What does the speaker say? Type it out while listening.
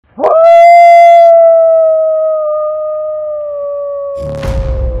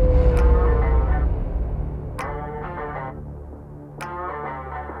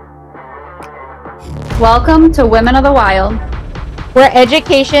Welcome to Women of the Wild, where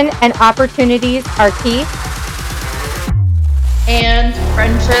education and opportunities are key, and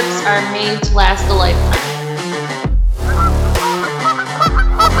friendships are made to last a lifetime.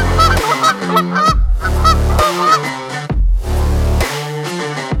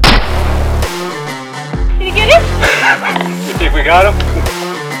 Did you get it? You think we got him?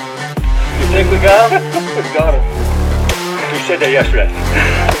 You think we got him? We got him. We said that yesterday.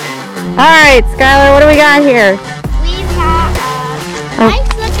 All right, Skylar, what do we got here? We've got a nice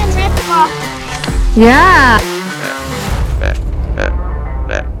looking rip off. Yeah.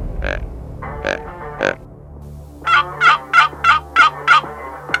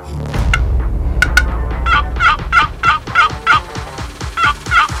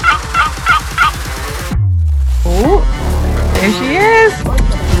 Oh, there she is.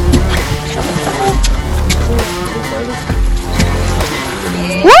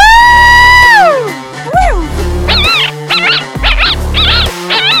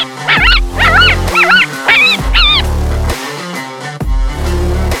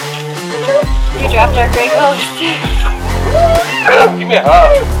 Dropped our great host. Give me a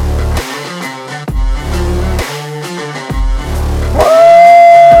hug.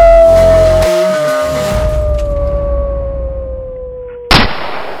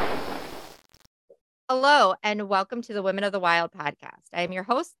 Hello, and welcome to the Women of the Wild podcast. I am your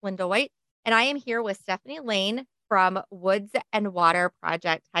host, Linda White, and I am here with Stephanie Lane from Woods and Water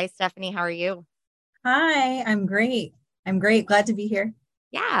Project. Hi, Stephanie. How are you? Hi, I'm great. Glad to be here.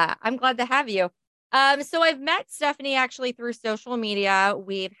 Yeah, I'm glad to have you. So I've met Stephanie actually through social media.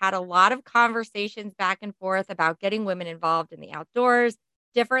 We've had a lot of conversations back and forth about getting women involved in the outdoors,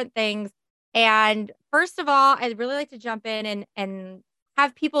 different things. And first of all, I'd really like to jump in and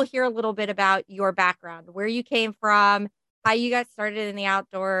have people hear a little bit about your background, where you came from, how you got started in the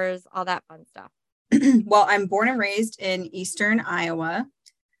outdoors, all that fun stuff. Well, I'm born and raised in Eastern Iowa.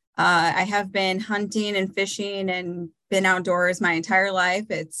 I have been hunting and fishing and been outdoors my entire life.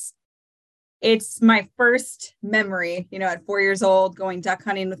 It's my first memory, at 4 years old, going duck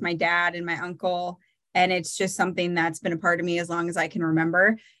hunting with my dad and my uncle. And it's just something that's been a part of me as long as I can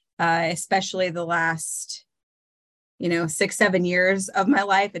remember, especially the last, 6-7 years of my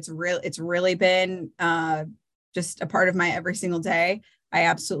life. It's really been just a part of my every single day. I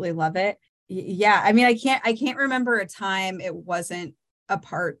absolutely love it. Yeah. I mean, I can't remember a time it wasn't a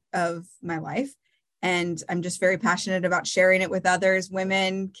part of my life. And I'm just very passionate about sharing it with others,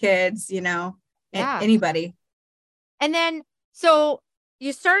 women, kids, anybody. And then, so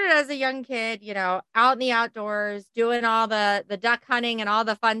you started as a young kid, out in the outdoors, doing all the duck hunting and all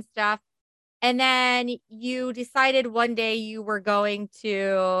the fun stuff. And then you decided one day you were going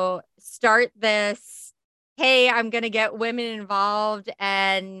to start this, hey, I'm going to get women involved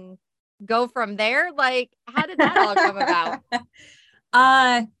and go from there. Like, how did that all come about?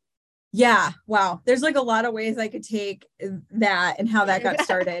 Yeah. Wow. There's like a lot of ways I could take that and how that got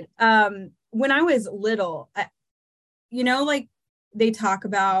started. When I was little, like they talk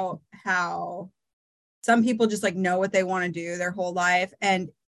about how some people just like know what they want to do their whole life. And,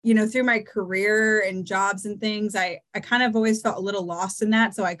 through my career and jobs and things, I kind of always felt a little lost in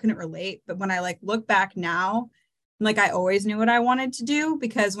that. So I couldn't relate. But when I look back now, I always knew what I wanted to do,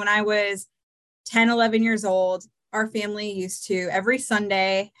 because when I was 10, 11 years old, our family used to every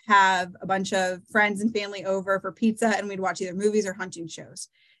Sunday have a bunch of friends and family over for pizza, and we'd watch either movies or hunting shows.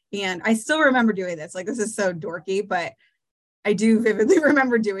 And I still remember doing this. This is so dorky, but I do vividly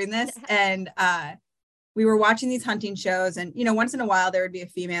remember doing this. And we were watching these hunting shows, and, once in a while there would be a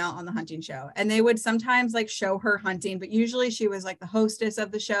female on the hunting show, and they would sometimes show her hunting, but usually she was the hostess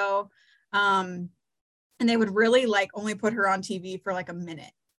of the show. And they would really only put her on TV for a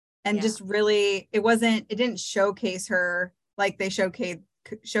minute. And just really, it didn't showcase her like they showcase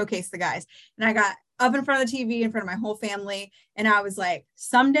the guys. And I got up in front of the TV in front of my whole family. And I was like,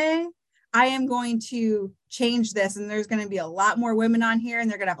 someday I am going to change this. And there's going to be a lot more women on here, and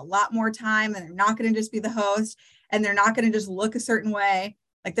they're going to have a lot more time, and they're not going to just be the host, and they're not going to just look a certain way.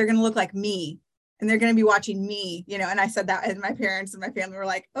 They're going to look like me, and they're going to be watching me, and I said that, and my parents and my family were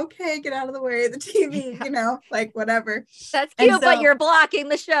like, okay, get out of the way of the TV, whatever. That's cute, but you're blocking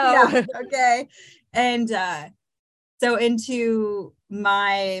the show. Yeah, okay. And so into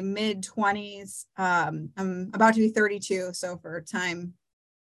my mid 20s, I'm about to be 32. So for time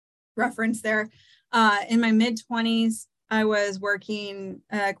reference there, in my mid 20s, I was working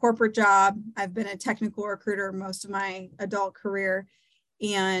a corporate job. I've been a technical recruiter most of my adult career.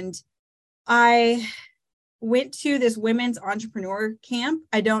 And I went to this women's entrepreneur camp.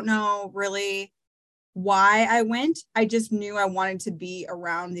 I don't know really why I went. I just knew I wanted to be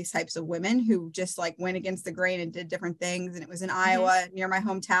around these types of women who just like went against the grain and did different things. And it was in Iowa near my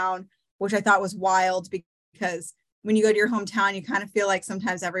hometown, which I thought was wild because when you go to your hometown, you kind of feel like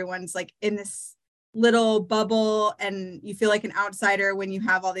sometimes everyone's like in this little bubble and you feel like an outsider when you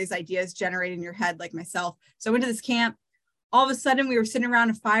have all these ideas generated in your head, like myself. So I went to this camp. All of a sudden we were sitting around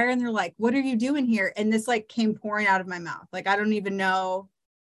a fire and they're like, what are you doing here? And this like came pouring out of my mouth. Like, I don't even know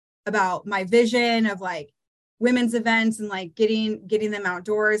about my vision of like women's events and like getting them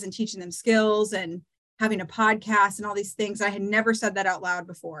outdoors and teaching them skills and having a podcast and all these things. I had never said that out loud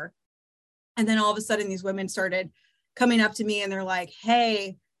before. And then all of a sudden these women started coming up to me and they're like,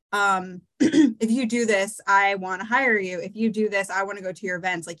 hey, if you do this, I want to hire you. If you do this, I want to go to your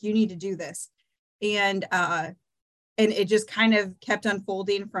events. Like, you need to do this. And it just kind of kept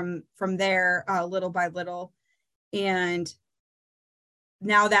unfolding from there, little by little. And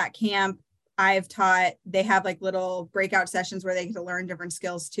now that camp I've taught, they have like little breakout sessions where they get to learn different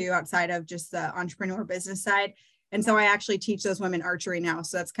skills too, outside of just the entrepreneur business side. And so I actually teach those women archery now.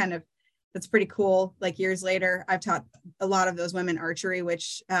 So that's pretty cool. Like, years later, I've taught a lot of those women archery,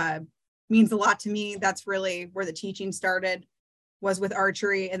 which means a lot to me. That's really where the teaching started, was with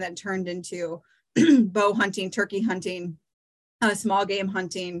archery, and then turned into bow hunting, turkey hunting, small game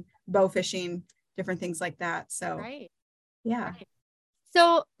hunting, bow fishing, different things like that. So, Right. Yeah. Right.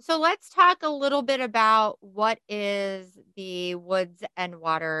 So let's talk a little bit about what is the Woods and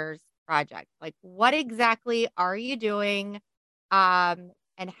Waters project. Like, what exactly are you doing?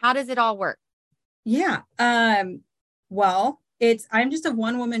 And how does it all work? Yeah. Well, I'm just a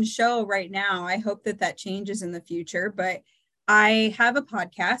one-woman show right now. I hope that changes in the future, but I have a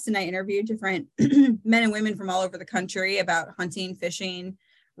podcast and I interview different men and women from all over the country about hunting, fishing,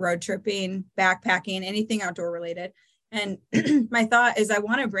 road tripping, backpacking, anything outdoor related. And my thought is I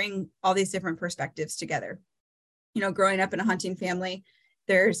want to bring all these different perspectives together. You know, growing up in a hunting family,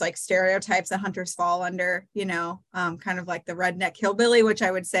 there's like stereotypes that hunters fall under, kind of like the redneck hillbilly, which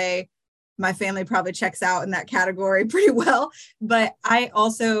I would say my family probably checks out in that category pretty well. But I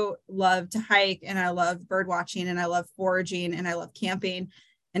also love to hike, and I love bird watching, and I love foraging, and I love camping.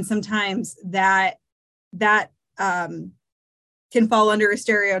 And sometimes that can fall under a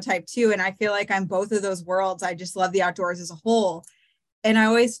stereotype too. And I feel like I'm both of those worlds. I just love the outdoors as a whole. And I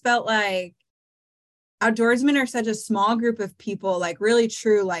always felt like outdoorsmen are such a small group of people, like really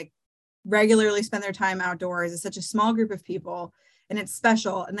true, like regularly spend their time outdoors. It's such a small group of people, and it's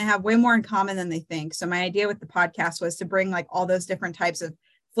special, and they have way more in common than they think. So my idea with the podcast was to bring like all those different types of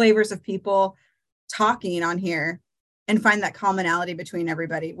flavors of people talking on here and find that commonality between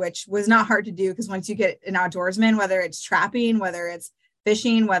everybody, which was not hard to do, because once you get an outdoorsman, whether it's trapping, whether it's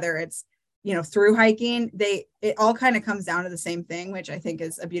fishing, whether it's, through hiking, it all kind of comes down to the same thing, which I think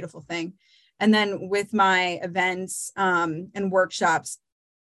is a beautiful thing. And then with my events and workshops,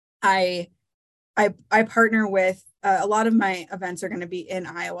 I partner with a lot of my events are going to be in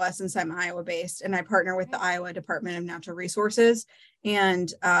Iowa, since I'm Iowa based, and I partner with the Iowa Department of Natural Resources.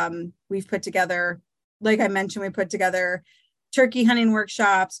 And we've put together, like I mentioned, we put together turkey hunting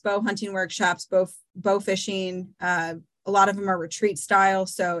workshops, bow hunting workshops, bow fishing. A lot of them are retreat style,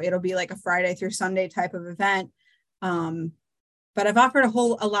 so it'll be like a Friday through Sunday type of event. But I've offered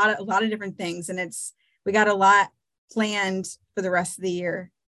a lot of different things, and we got a lot planned for the rest of the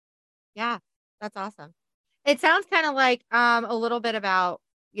year. Yeah, that's awesome. It sounds kind of like a little bit about,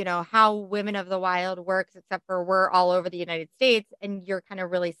 how Women of the Wild works, except for we're all over the United States and you're kind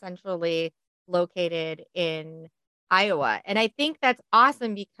of really centrally located in Iowa. And I think that's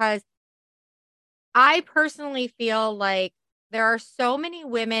awesome, because I personally feel like there are so many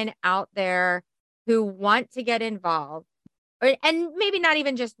women out there who want to get involved, and maybe not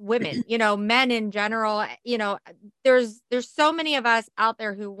even just women, men in general. There's so many of us out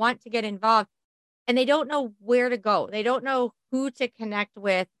there who want to get involved, and they don't know where to go. They don't know who to connect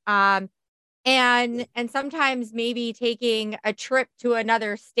with. And sometimes maybe taking a trip to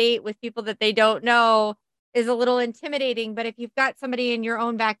another state with people that they don't know is a little intimidating. But if you've got somebody in your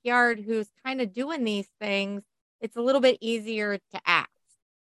own backyard who's kind of doing these things, it's a little bit easier to ask.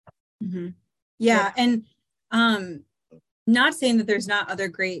 Mm-hmm. Yeah. And not saying that there's not other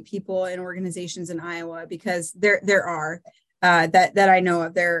great people and organizations in Iowa, because there are that I know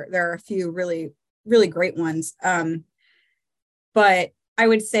of. There are a few really, really great ones. But I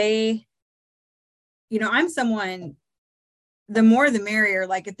would say, I'm someone, the more the merrier.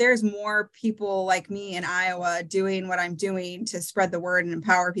 Like, if there's more people like me in Iowa doing what I'm doing to spread the word and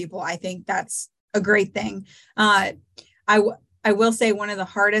empower people, I think that's a great thing. I will say one of the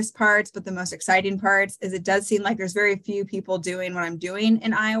hardest parts, but the most exciting parts, is it does seem like there's very few people doing what I'm doing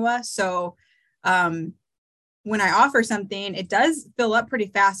in Iowa. So when I offer something, it does fill up pretty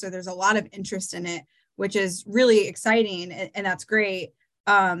fast. So there's a lot of interest in it, which is really exciting. And that's great.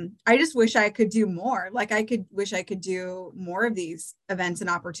 I just wish I could do more. Like wish I could do more of these events and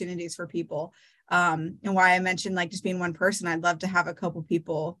opportunities for people. And why I mentioned like just being one person, I'd love to have a couple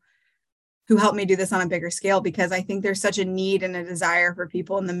people who help me do this on a bigger scale, because I think there's such a need and a desire for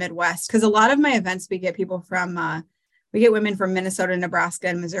people in the Midwest. Because a lot of my events, we get people from, we get women from Minnesota, Nebraska,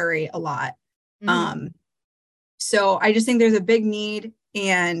 and Missouri a lot. Mm-hmm. So I just think there's a big need,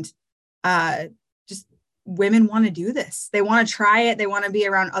 and just women want to do this. They want to try it. They want to be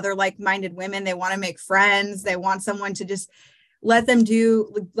around other like-minded women. They want to make friends. They want someone to just let them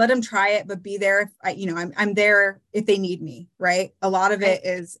try it, but be there. If I'm there if they need me, right? A lot of it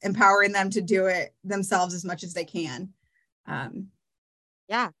is empowering them to do it themselves as much as they can.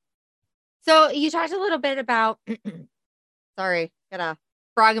 Yeah. So you talked a little bit about, sorry, got a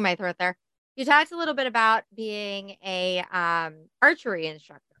frog in my throat there. You talked a little bit about being a archery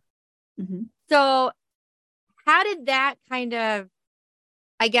instructor. Mm-hmm. So how did that kind of,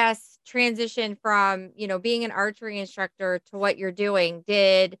 I guess, transition from, being an archery instructor to what you're doing?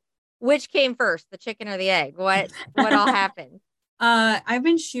 Which came first, the chicken or the egg? What all happened? I've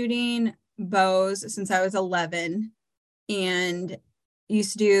been shooting bows since I was 11, and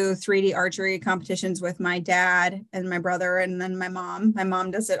used to do 3D archery competitions with my dad and my brother, and then my mom. My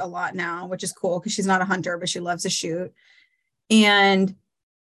mom does it a lot now, which is cool because she's not a hunter, but she loves to shoot. And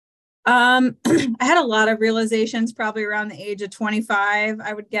I had a lot of realizations probably around the age of 25,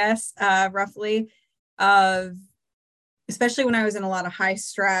 I would guess, roughly, especially when I was in a lot of high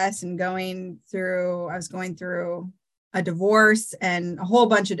stress and I was going through a divorce and a whole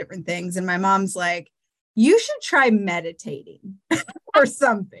bunch of different things. And my mom's like, you should try meditating or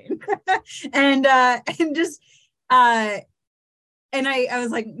something. And I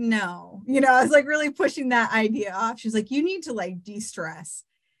was like, no, I was like really pushing that idea off. She's like, you need to like de-stress.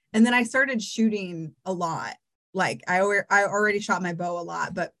 And then I started shooting a lot. Like I already shot my bow a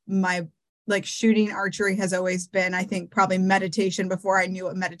lot, but my like shooting archery has always been, I think, probably meditation before I knew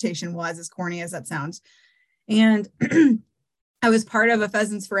what meditation was, as corny as that sounds. And I was part of a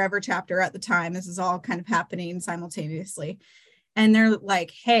Pheasants Forever chapter at the time. This is all kind of happening simultaneously. And they're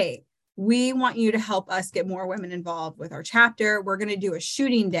like, hey, we want you to help us get more women involved with our chapter. We're going to do a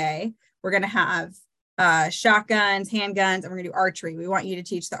shooting day. We're going to have shotguns, handguns, and we're going to do archery. We want you to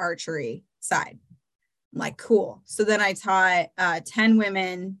teach the archery side. I'm like, cool. So then I taught 10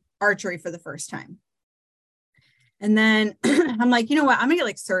 women archery for the first time. And then I'm like, you know what? I'm going to get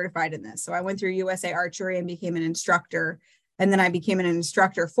like certified in this. So I went through USA Archery and became an instructor. And then I became an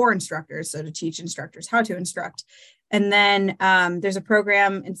instructor for instructors. So to teach instructors how to instruct. And then there's a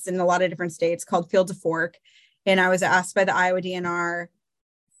program, it's in a lot of different states, called Field to Fork. And I was asked by the Iowa DNR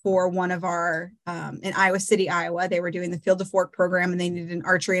for one of our, in Iowa City, Iowa, they were doing the Field to Fork program, and they needed an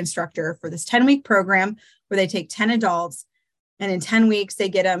archery instructor for this 10-week program where they take 10 adults. And in 10 weeks, they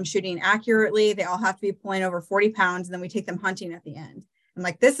get them shooting accurately. They all have to be pulling over 40 pounds. And then we take them hunting at the end. I'm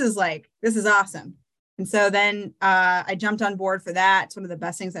like, this is awesome. And so then I jumped on board for that. It's one of the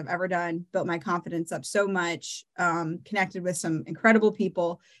best things I've ever done, built my confidence up so much, connected with some incredible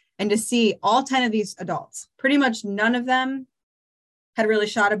people. And to see all 10 of these adults, pretty much none of them had really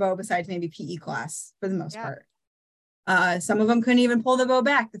shot a bow besides maybe PE class for the most part. Some of them couldn't even pull the bow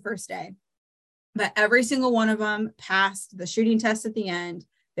back the first day. But every single one of them passed the shooting test at the end.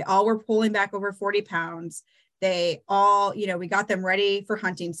 They all were pulling back over 40 pounds. They all, we got them ready for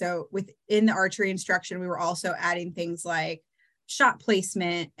hunting. So within the archery instruction, we were also adding things like shot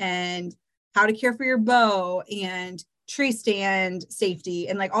placement and how to care for your bow and tree stand safety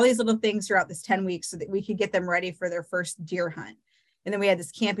and like all these little things throughout this 10 weeks so that we could get them ready for their first deer hunt. And then we had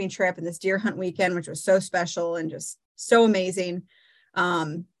this camping trip and this deer hunt weekend, which was so special and just so amazing.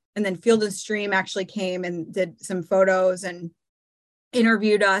 And then Field and Stream actually came and did some photos and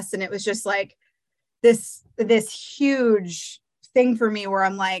interviewed us. And it was just like this huge thing for me where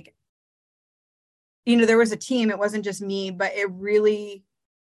I'm like, there was a team. It wasn't just me, but it really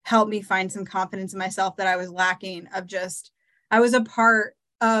helped me find some confidence in myself that I was lacking I was a part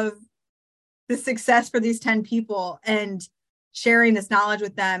of the success for these 10 people and sharing this knowledge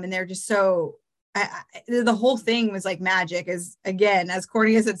with them. And they're just so, the whole thing was like magic. Again, as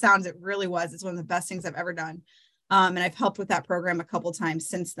corny as it sounds, it really was. It's one of the best things I've ever done. And I've helped with that program a couple times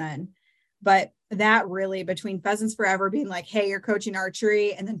since then. But that really, between Pheasants Forever being like, hey, you're coaching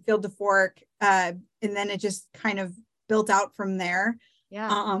archery, and then Field to Fork, and then it just kind of built out from there.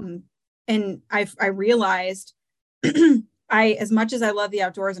 Yeah. And I realized as much as I love the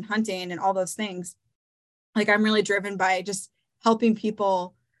outdoors and hunting and all those things, like I'm really driven by just helping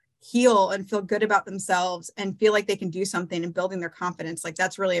people heal and feel good about themselves and feel like they can do something and building their confidence. Like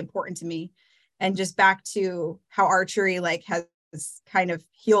that's really important to me. And just back to how archery like has kind of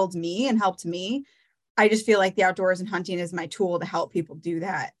healed me and helped me. I just feel like the outdoors and hunting is my tool to help people do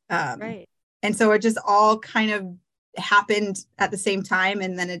that. Right. And so it just all kind of happened at the same time.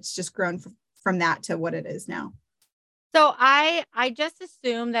 And then it's just grown from that to what it is now. So I just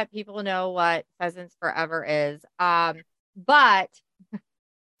assume that people know what Pheasants Forever is. But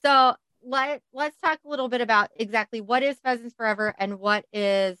so let's talk a little bit about exactly what is Pheasants Forever and what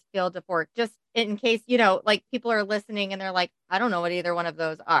is Field to Fork, just in case, like people are listening and they're like, I don't know what either one of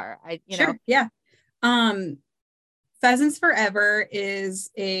those are. Sure. Yeah. Pheasants Forever is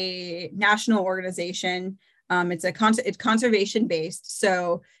a national organization. It's conservation based.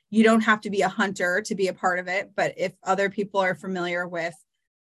 So you don't have to be a hunter to be a part of it. But if other people are familiar with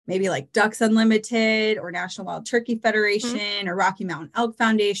maybe like Ducks Unlimited or National Wild Turkey Federation or Rocky Mountain Elk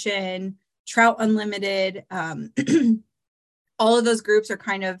Foundation, Trout Unlimited, all of those groups are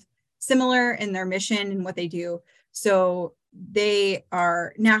kind of similar in their mission and what they do. So they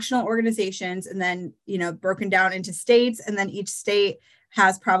are national organizations and then, broken down into states. And then each state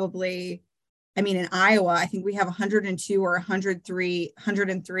has probably, in Iowa, I think we have 102 or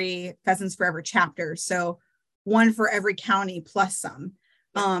 103 Pheasants Forever chapters. So one for every county plus some.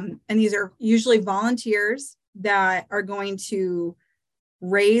 And these are usually volunteers that are going to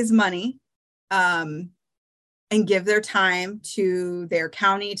raise money and give their time to their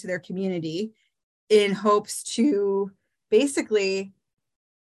county, to their community in hopes to basically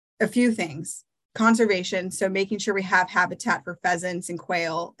a few things. Conservation, so making sure we have habitat for pheasants and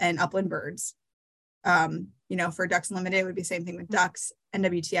quail and upland birds. For Ducks Unlimited, it would be the same thing with ducks.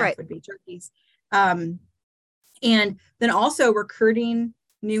 NWTF would be turkeys. And then also recruiting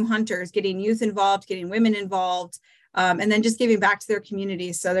new hunters, getting youth involved, getting women involved, and then just giving back to their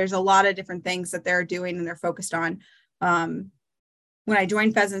communities. So there's a lot of different things that they're doing and they're focused on. When I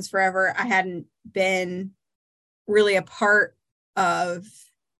joined Pheasants Forever, I hadn't been really a part of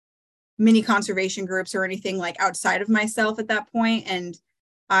many conservation groups or anything like outside of myself at that point. And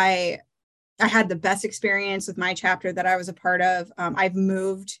I had the best experience with my chapter that I was a part of. I've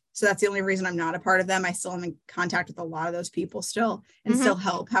moved, so that's the only reason I'm not a part of them. I still am in contact with a lot of those people still and still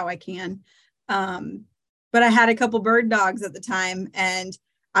help how I can. But I had a couple bird dogs at the time and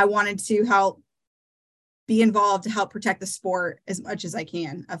I wanted to help be involved to help protect the sport as much as I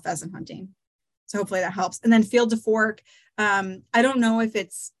can of pheasant hunting. So hopefully that helps. And then Field to Fork, I don't know if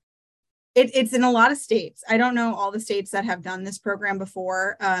it's in a lot of states. I don't know all the states that have done this program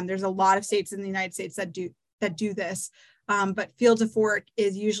before. There's a lot of states in the United States that do this. But Field to Fork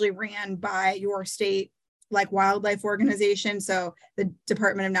is usually ran by your state, like wildlife organization. So the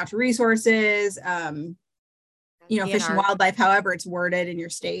Department of Natural Resources, Fish and Wildlife, however it's worded in your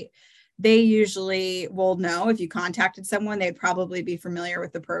state. They usually will know if you contacted someone, they'd probably be familiar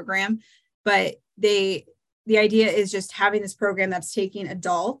with the program. But the idea is just having this program that's taking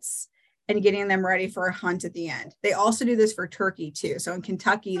adults and getting them ready for a hunt at the end. They also do this for turkey too. So in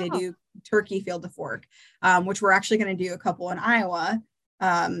Kentucky, they do turkey Field to Fork, which we're actually going to do a couple in Iowa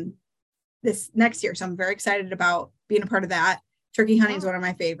this next year. So I'm very excited about being a part of that. Turkey hunting is one of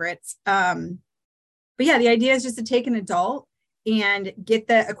my favorites. But yeah, the idea is just to take an adult and get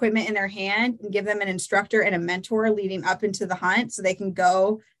the equipment in their hand and give them an instructor and a mentor leading up into the hunt so they can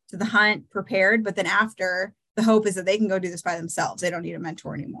go to the hunt prepared. But then after, the hope is that they can go do this by themselves. They don't need a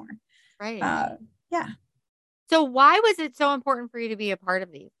mentor anymore. Right. Yeah. So why was it so important for you to be a part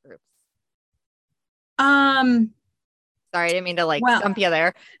of these groups? Sorry, I didn't mean to stump you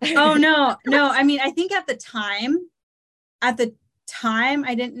there. Oh, no. I think at the time, I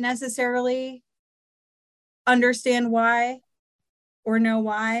didn't necessarily understand why or know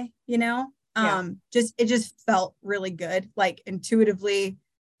why, it just felt really good. Like intuitively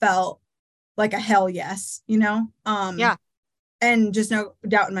felt like a hell yes, yeah. And just no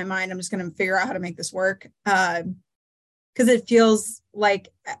doubt in my mind, I'm just going to figure out how to make this work. Cause it feels like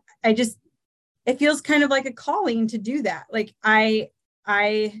it feels kind of like a calling to do that. Like I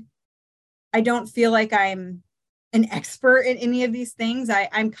don't feel like I'm an expert in any of these things.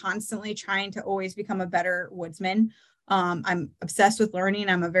 I'm constantly trying to always become a better woodsman. I'm obsessed with learning.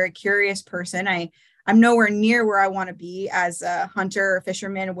 I'm a very curious person. I'm nowhere near where I want to be as a hunter, a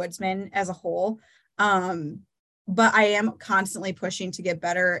fisherman, a woodsman as a whole. But I am constantly pushing to get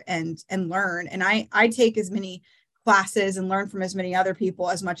better and learn. And I take as many classes and learn from as many other people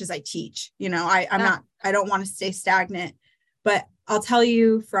as much as I teach. I don't want to stay stagnant, but I'll tell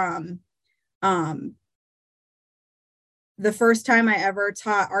you from the first time I ever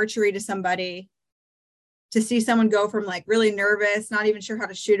taught archery to somebody, to see someone go from like really nervous, not even sure how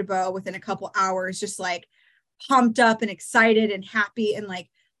to shoot a bow within a couple hours, just like pumped up and excited and happy, and like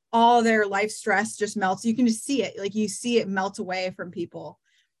all their life stress just melts. You can just see it, like you see it melt away from people,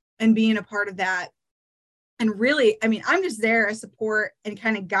 and being a part of that. And really, I mean, I'm just there as support and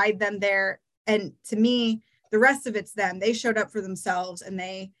kind of guide them there. And to me, the rest of it's them. They showed up for themselves, and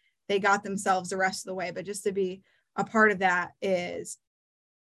they got themselves the rest of the way. But just to be a part of that is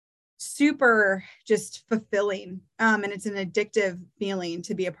super just fulfilling. And it's an addictive feeling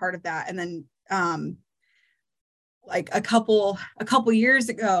to be a part of that. And then like a couple years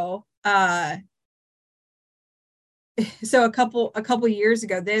ago, so a couple years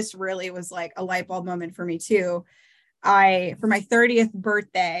ago, this really was like a light bulb moment for me too. For my 30th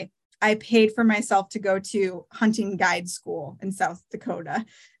birthday, I paid for myself to go to hunting guide school in South Dakota.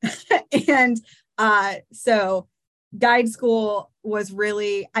 And so guide school was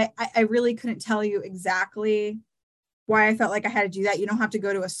really, I really couldn't tell you exactly why I felt like I had to do that. You don't have to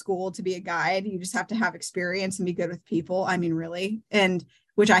go to a school to be a guide. You just have to have experience and be good with people. I mean, really. And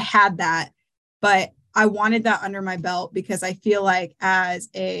which I had that, but I wanted that under my belt because I feel like as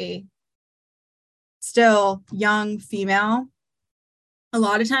a still young female, a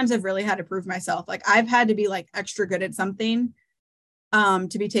lot of times I've really had to prove myself. Like I've had to be like extra good at something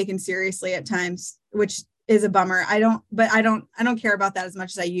to be taken seriously at times, which is a bummer. I don't care about that as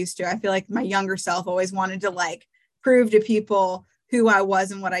much as I used to. I feel like my younger self always wanted to like prove to people who I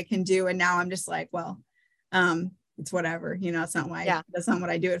was and what I can do. And now I'm just like, well, it's whatever, it's not why that's not what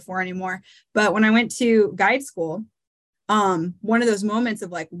I do it for anymore. But when I went to guide school, one of those moments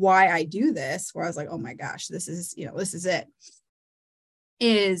of like why I do this, where I was like, oh my gosh, this is it,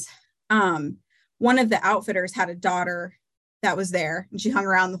 is one of the outfitters had a daughter that was there, and she hung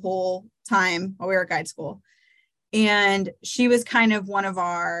around the whole time while we were at guide school. And she was kind of one of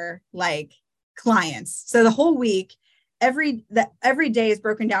our like clients. So the whole week, every day is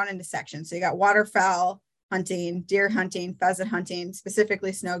broken down into sections. So you got waterfowl hunting, deer hunting, pheasant hunting,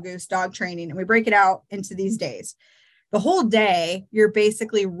 specifically snow goose, dog training. And we break it out into these days. The whole day, you're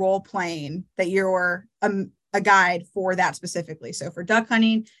basically role playing that you're a guide for that specifically. So for duck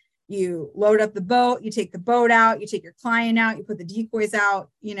hunting, you load up the boat, you take the boat out, you take your client out, you put the decoys out,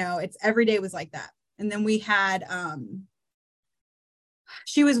 it's every day was like that. And then we had,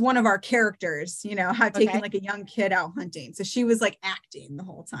 she was one of our characters, taking like a young kid out hunting. So she was like acting the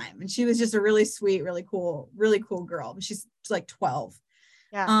whole time. And she was just a really sweet, really cool girl. But she's like 12.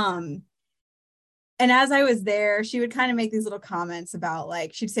 Yeah. And as I was there, she would kind of make these little comments about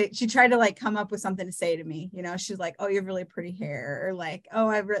like, she tried to like come up with something to say to me, she's like, oh, you have really pretty hair, or like, oh,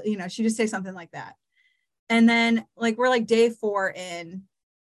 I really, she'd just say something like that. And then like, we're like day 4 in,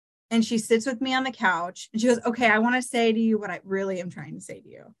 and she sits with me on the couch and she goes, okay, I want to say to you what I really am trying to say to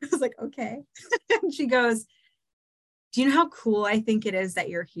you. I was like, okay. And she goes, do you know how cool I think it is that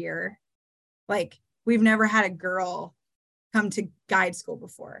you're here? Like, we've never had a girl come to guide school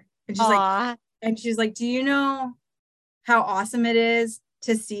before. And she's like, do you know how awesome it is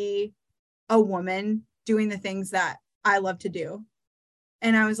to see a woman doing the things that I love to do?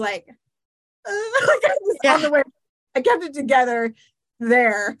 And I was like, on the way, I kept it together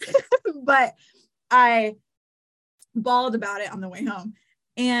there, but I bawled about it on the way home.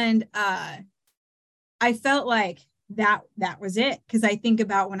 And I felt like that was it. Because I think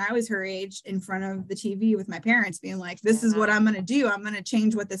about when I was her age in front of the TV with my parents being like, this is what I'm going to do. I'm going to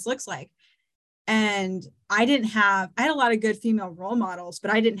change what this looks like. And I had a lot of good female role models,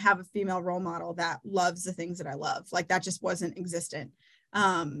 but I didn't have a female role model that loves the things that I love. Like that just wasn't existent.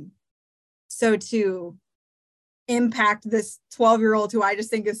 So to impact this 12-year-old who I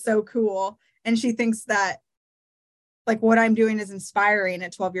just think is so cool, and she thinks that like what I'm doing is inspiring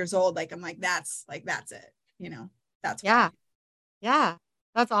at 12 years old, like I'm like, that's it, that's yeah.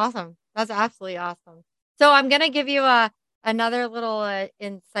 That's awesome. That's absolutely awesome. So I'm gonna give you another little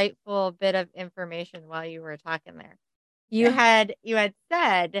insightful bit of information while you were talking there. You had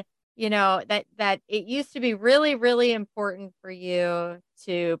said, that it used to be really, really important for you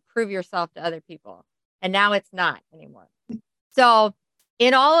to prove yourself to other people. And now it's not anymore. So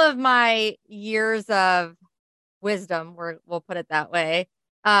in all of my years of wisdom, we'll put it that way,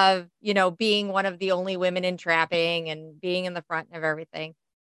 of, being one of the only women in trapping and being in the front of everything,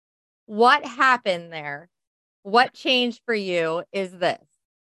 what happened there? What changed for you is this: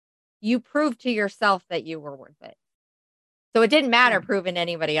 you proved to yourself that you were worth it. So it didn't matter proving to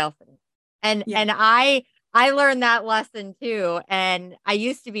anybody else. And I learned that lesson too. And I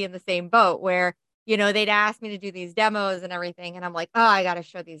used to be in the same boat where, they'd ask me to do these demos and everything. And I'm like, oh, I got to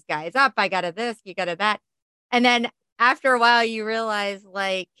show these guys up. I got to this, you got to that. And then after a while, you realize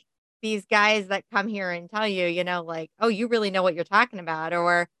like, these guys that come here and tell you, you know, like, oh, you really know what you're talking about,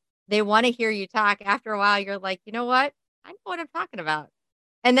 or they want to hear you talk. After a while, you're like, you know what? I know what I'm talking about.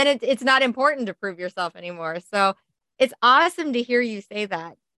 And then it's not important to prove yourself anymore. So it's awesome to hear you say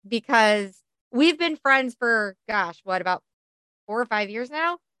that, because we've been friends for, gosh, what, about 4 or 5 years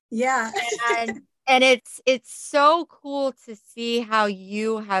now? Yeah. And it's so cool to see how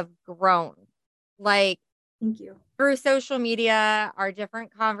you have grown. Like, Thank you. through social media, our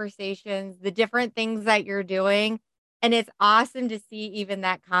different conversations, the different things that you're doing. And it's awesome to see even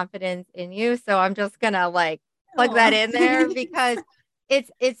that confidence in you. So I'm just gonna like plug that in there, because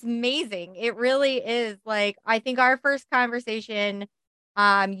it's amazing. It really is. Like, I think our first conversation,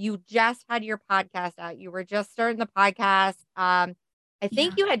 you just had your podcast out. You were just starting the podcast. I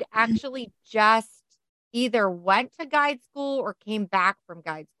think you had actually just either went to guide school or came back from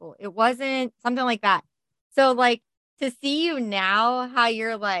guide school. It wasn't something like that. So like, to see you now, how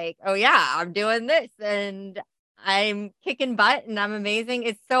you're like, oh yeah, I'm doing this and I'm kicking butt and I'm amazing.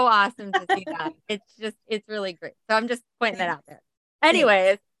 It's so awesome to see that. It's really great. So I'm just pointing that out there.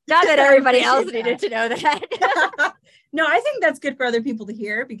 Anyways, not that everybody else needed to know that. No, I think that's good for other people to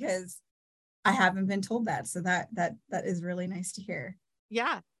hear, because I haven't been told that. So that is really nice to hear.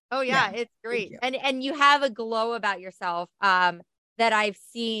 Yeah. Oh yeah, it's great. And you have a glow about yourself that I've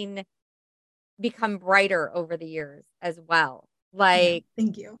seen become brighter over the years as well. Like,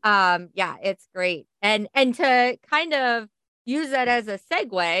 thank you. Yeah, it's great. And to kind of use that as a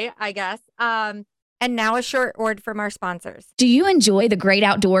segue, I guess. And now a short word from our sponsors. Do you enjoy the great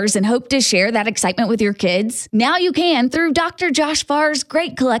outdoors and hope to share that excitement with your kids? Now you can through Dr. Josh Farr's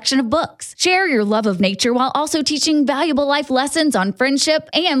great collection of books. Share your love of nature while also teaching valuable life lessons on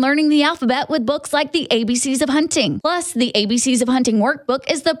friendship and learning the alphabet with books like The ABCs of Hunting. Plus, the ABCs of Hunting workbook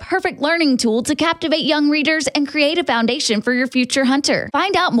is the perfect learning tool to captivate young readers and create a foundation for your future hunter.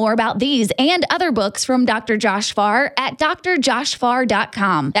 Find out more about these and other books from Dr. Josh Farr at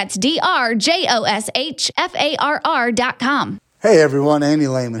drjoshfarr.com. That's DRJOSHFARR.com. Hey everyone, Andy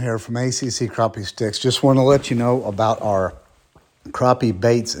Lehman here from ACC Crappie Sticks. Just want to let you know about our crappie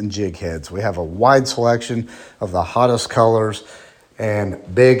baits and jig heads. We have a wide selection of the hottest colors and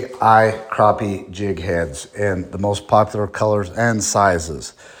big eye crappie jig heads in the most popular colors and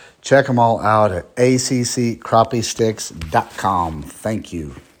sizes. Check them all out at accrappiesticks.com. Thank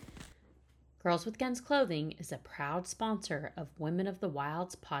you. Girls with Guns Clothing is a proud sponsor of Women of the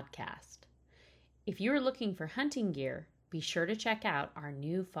Wilds podcast. If you are looking for hunting gear, be sure to check out our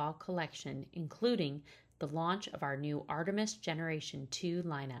new fall collection, including the launch of our new Artemis Generation 2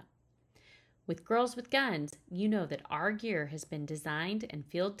 lineup. With Girls with Guns, you know that our gear has been designed and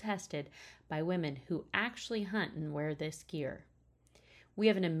field tested by women who actually hunt and wear this gear. We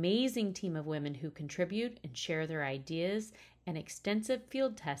have an amazing team of women who contribute and share their ideas and extensive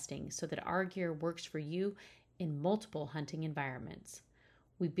field testing so that our gear works for you in multiple hunting environments.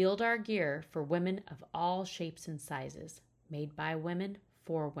 We build our gear for women of all shapes and sizes, made by women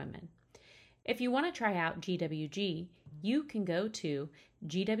for women. If you want to try out GWG, you can go to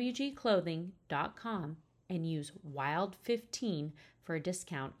gwgclothing.com and use WILD15 for a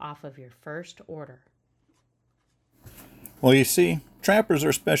discount off of your first order. Well, you see, trappers are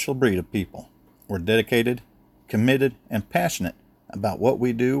a special breed of people. We're dedicated, committed, and passionate about what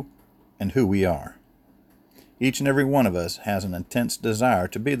we do and who we are. Each and every one of us has an intense desire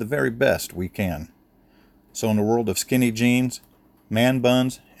to be the very best we can. So in the world of skinny jeans, man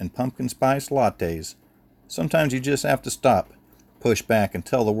buns, and pumpkin spice lattes, sometimes you just have to stop, push back, and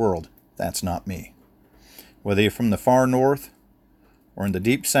tell the world, that's not me. Whether you're from the far north or in the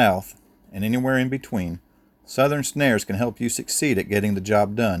deep south and anywhere in between, Southern Snares can help you succeed at getting the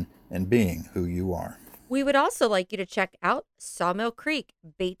job done and being who you are. We would also like you to check out Sawmill Creek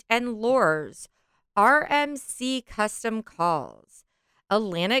Bait and Lures, RMC Custom Calls,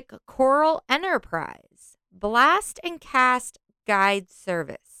 Atlantic Coral Enterprise, Blast and Cast Guide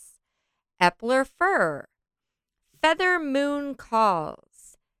Service, Epler Fur, Feather Moon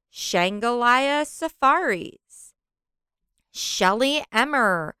Calls, Shangri-La Safaris, Shelley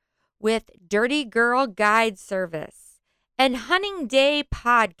Emmer with Dirty Girl Guide Service, and Hunting Day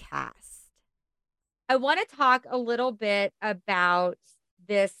Podcast. I want to talk a little bit about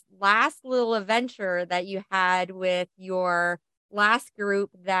this last little adventure that you had with your last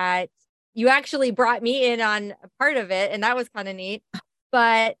group that you actually brought me in on a part of it, and that was kind of neat.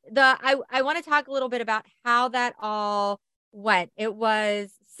 But I want to talk a little bit about how that all went. It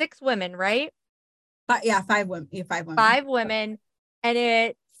was 6 women, right? 5 women. 5 women. 5 women, and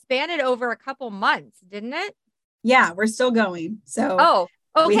it spanned over a couple months, didn't it? Yeah, we're still going. So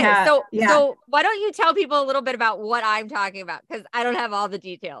Okay, so yeah, why don't you tell people a little bit about what I'm talking about? Because I don't have all the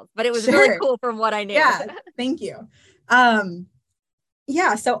details, but it was sure. really cool from what I knew. Yeah, thank you.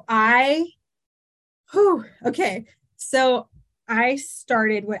 Yeah, so okay. So I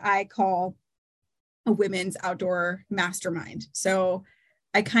started what I call a women's outdoor mastermind. So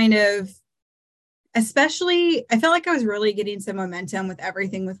I kind of, especially, I felt like I was really getting some momentum with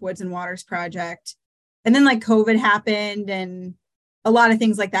everything with Woods and Waters Project. And then like COVID happened and a lot of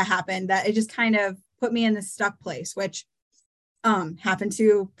things like that happened that it just kind of put me in this stuck place, which happened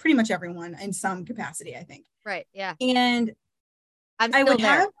to pretty much everyone in some capacity, I think. Right. Yeah. And I'm I still would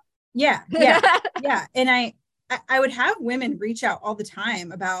there. have, yeah. And I would have women reach out all the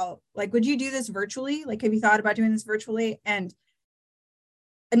time about like, would you do this virtually? Like, have you thought about doing this virtually? And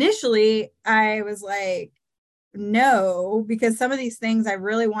initially I was like, no, because some of these things I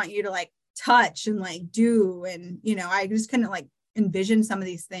really want you to like touch and like do. And, I just couldn't like envision some of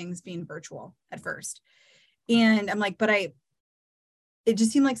these things being virtual at first. And I'm like, it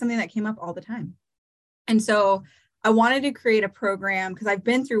just seemed like something that came up all the time. And so I wanted to create a program because I've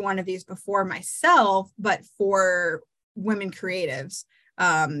been through one of these before myself, but for women creatives.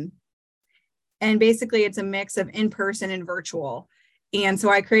 And basically it's a mix of in-person and virtual. And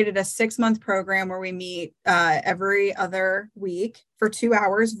so I created a 6-month program where we meet every other week for 2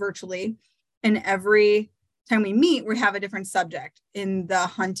 hours virtually. And every time we meet, we have a different subject in the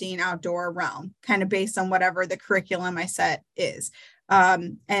hunting outdoor realm, kind of based on whatever the curriculum I set is.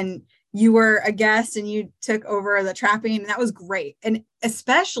 And you were a guest and you took over the trapping, and that was great. And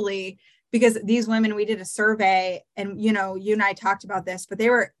especially because these women, we did a survey and, you and I talked about this, but they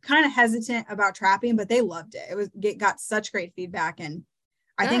were kind of hesitant about trapping, but they loved it. It got such great feedback. And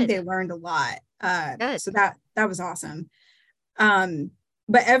I think they learned a lot. So that was awesome.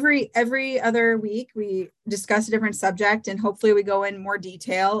 But every other week we discuss a different subject and hopefully we go in more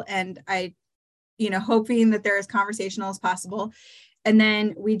detail, and I, hoping that they're as conversational as possible. And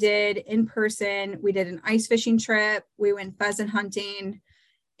then we did in person, we did an ice fishing trip. We went pheasant hunting,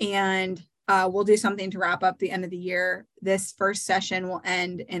 and we'll do something to wrap up the end of the year. This first session will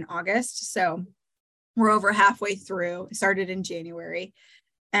end in August. So we're over halfway through. It started in January,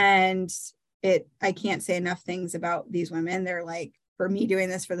 and I can't say enough things about these women. They're like, for me doing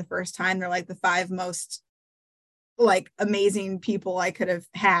this for the first time, they're like the 5 most like amazing people I could have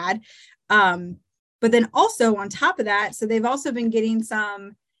had. But then also on top of that, so they've also been getting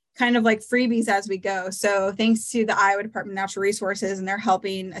some kind of like freebies as we go. So thanks to the Iowa Department of Natural Resources, and they're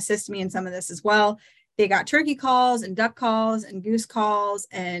helping assist me in some of this as well. They got turkey calls and duck calls and goose calls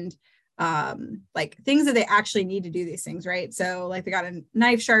and like things that they actually need to do these things, right? So like they got a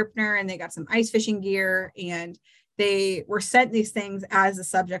knife sharpener and they got some ice fishing gear, and they were sent these things as the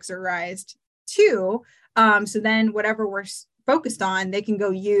subjects arise too. So then whatever we're focused on, they can go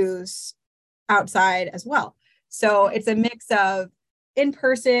use outside as well. So it's a mix of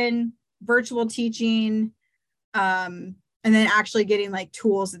in-person, virtual teaching, and then actually getting like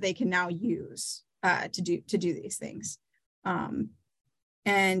tools that they can now use to do these things.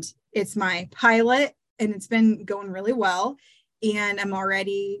 And it's my pilot, and it's been going really well. And I'm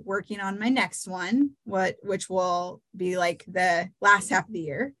already working on my next one, which will be like the last half of the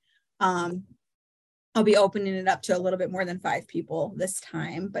year. I'll be opening it up to a little bit more than 5 people this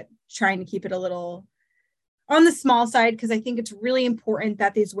time, but trying to keep it a little on the small side, because I think it's really important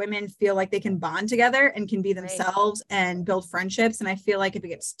that these women feel like they can bond together and can be themselves and build friendships. And I feel like if it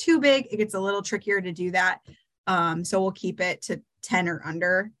gets too big, it gets a little trickier to do that. So we'll keep it to 10 or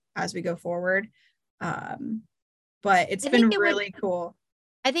under as we go forward. But it's been really cool.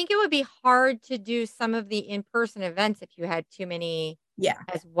 I think it would be hard to do some of the in-person events if you had too many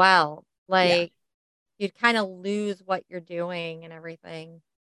as well. Like you'd kind of lose what you're doing and everything.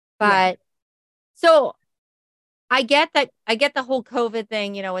 But so I get the whole COVID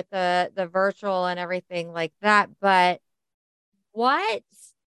thing, with the virtual and everything like that. But what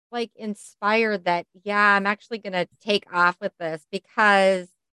like inspired that? Yeah, I'm actually going to take off with this, because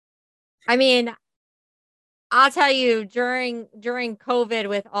I mean, I'll tell you, during COVID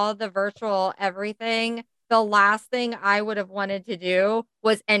with all the virtual everything, the last thing I would have wanted to do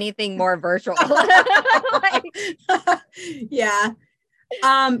was anything more virtual. Yeah.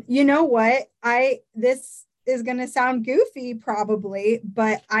 You know what? This is going to sound goofy probably,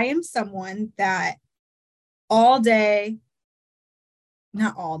 but I am someone that all day,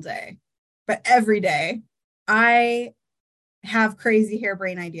 not all day, but every day, I have crazy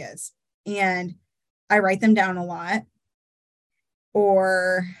harebrained ideas, and I write them down a lot,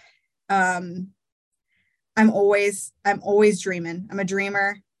 or I'm always dreaming. I'm a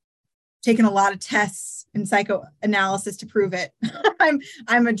dreamer. taken a lot of tests and psychoanalysis to prove it.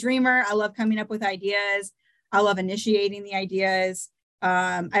 I'm a dreamer. I love coming up with ideas. I love initiating the ideas.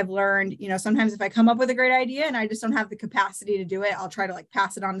 I've learned, sometimes if I come up with a great idea and I just don't have the capacity to do it, I'll try to like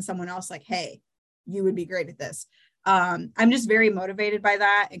pass it on to someone else. Like, hey, you would be great at this. I'm just very motivated by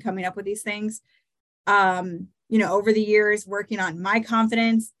that and coming up with these things. Over the years, working on my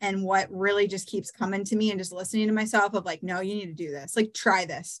confidence and what really just keeps coming to me and just listening to myself of like, no, you need to do this. Like, try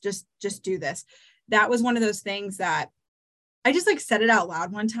this, just do this. That was one of those things that I just like said it out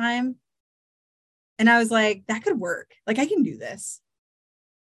loud one time. And I was like, that could work. Like, I can do this.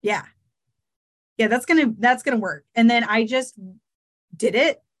 Yeah, that's going to work. And then I just did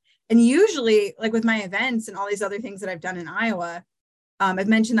it. And usually like with my events and all these other things that I've done in Iowa, I've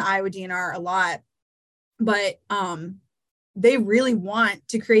mentioned the Iowa DNR a lot, but they really want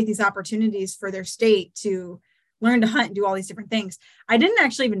to create these opportunities for their state to learn to hunt and do all these different things. I didn't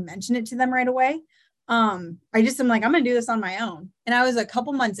actually even mention it to them right away. I just am like, I'm going to do this on my own. And I was a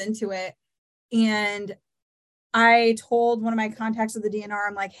couple months into it. And I told one of my contacts of the DNR,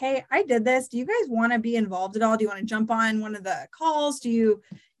 I'm like, hey, I did this. Do you guys want to be involved at all? Do you want to jump on one of the calls? Do you,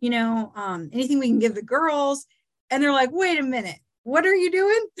 anything we can give the girls? And they're like, wait a minute, what are you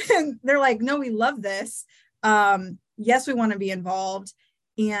doing? And they're like, no, we love this. Yes, we want to be involved.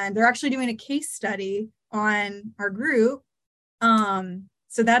 And they're actually doing a case study on our group.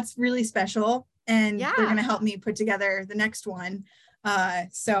 So that's really special. And they're going to help me put together the next one.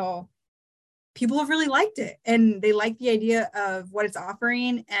 So people have really liked it and they like the idea of what it's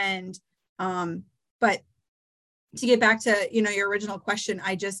offering. And, but to get back to, your original question,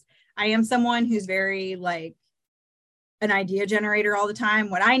 I am someone who's very like an idea generator all the time.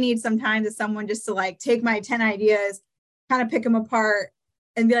 What I need sometimes is someone just to like take my 10 ideas, kind of pick them apart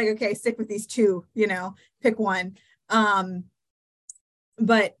and be like, okay, stick with these two, pick one.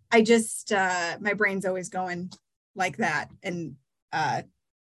 But I just, my brain's always going like that. And,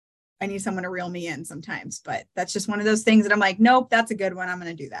 I need someone to reel me in sometimes, but that's just one of those things that I'm like, nope, that's a good one. I'm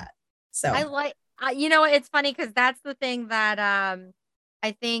going to do that. So I like, it's funny because that's the thing that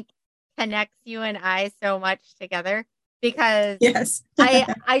I think connects you and I so much together because yes,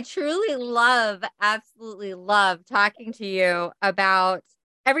 I truly absolutely love talking to you about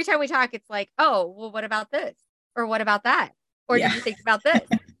every time we talk. It's like, oh, well, what about this? Or what about that? Or did you think about this?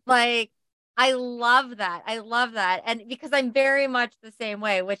 Like, I love that. And because I'm very much the same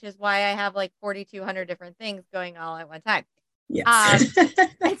way, which is why I have like 4,200 different things going all at one time. Yes.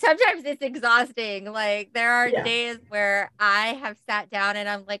 And sometimes it's exhausting. Like there are days where I have sat down and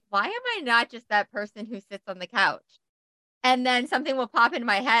I'm like, why am I not just that person who sits on the couch? And then something will pop in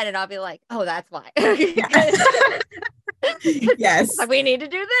my head and I'll be like, oh, that's why. Yes. We need to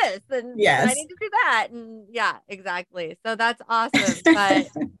do this. And I need to do that. And yeah, exactly. So that's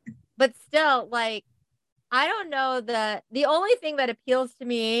awesome. But still, like, I don't know, the only thing that appeals to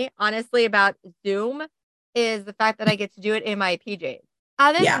me, honestly, about Zoom is the fact that I get to do it in my PJs.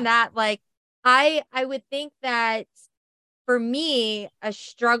 Other than that, like, I would think that for me, a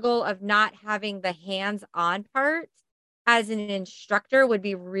struggle of not having the hands-on part as an instructor would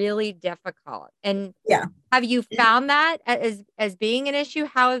be really difficult. And have you found that as being an issue?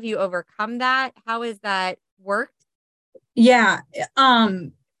 How have you overcome that? How has that worked? Yeah.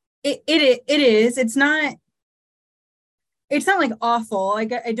 It is. It's not like awful.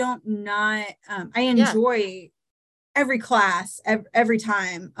 Like I enjoy every class every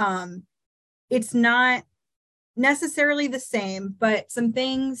time. It's not necessarily the same, but some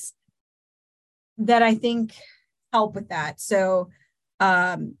things that I think help with that. So,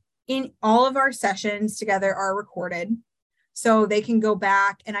 in all of our sessions together are recorded, so they can go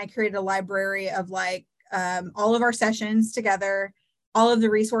back, and I created a library of like, all of our sessions together, all of the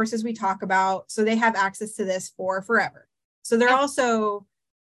resources we talk about. So they have access to this for forever. So they're also,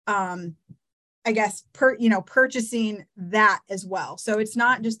 I guess, purchasing that as well. So it's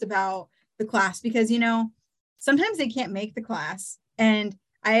not just about the class because, sometimes they can't make the class. And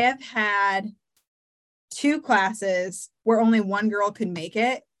I have had 2 classes where only one girl could make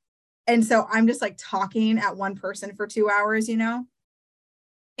it. And so I'm just like talking at one person for 2 hours,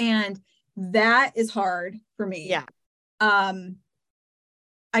 and that is hard for me. Yeah.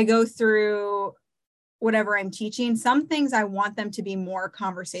 I go through whatever I'm teaching. Some things I want them to be more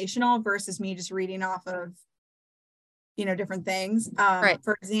conversational versus me just reading off of, different things.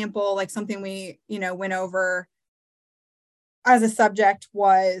 For example, like something we, went over as a subject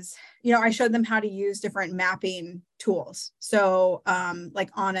was, I showed them how to use different mapping tools. So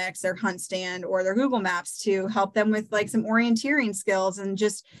like Onyx, their Hunt Stand, or their Google Maps to help them with like some orienteering skills and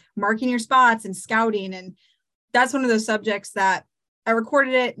just marking your spots and scouting. And that's one of those subjects that I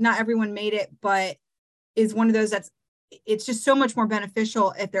recorded it. Not everyone made it, but is one of those it's just so much more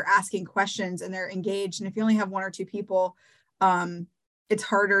beneficial if they're asking questions and they're engaged. And if you only have 1 or 2 people, it's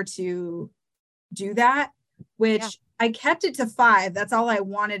harder to do that, which I kept it to 5. That's all I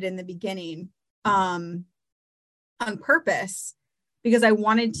wanted in the beginning, on purpose, because I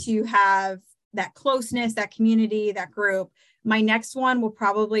wanted to have that closeness, that community, that group. My next one will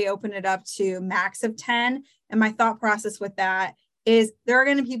probably open it up to max of 10. And my thought process with that is there are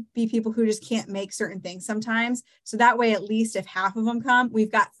going to be people who just can't make certain things sometimes. So that way, at least if half of them come,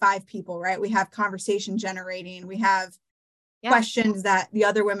 we've got 5 people, right? We have conversation generating. We have questions that the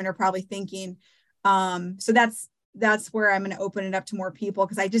other women are probably thinking. So that's where I'm going to open it up to more people,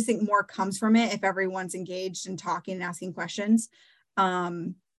 because I just think more comes from it if everyone's engaged and talking and asking questions.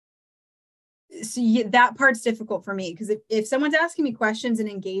 So that part's difficult for me, because if someone's asking me questions and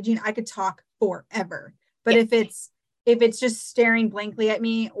engaging, I could talk forever. But if it's just staring blankly at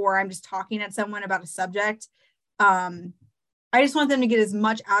me, or I'm just talking at someone about a subject, I just want them to get as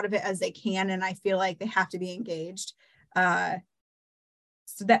much out of it as they can, and I feel like they have to be engaged. So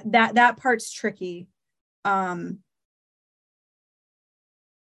that part's tricky. And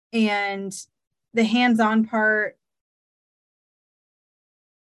the hands-on part,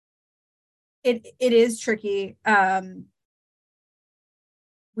 it is tricky.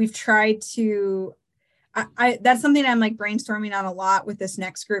 We've tried to, that's something I'm like brainstorming on a lot with this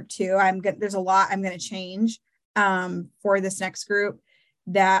next group too. There's a lot I'm going to change for this next group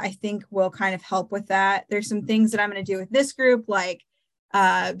that I think will kind of help with that. There's some things that I'm going to do with this group, like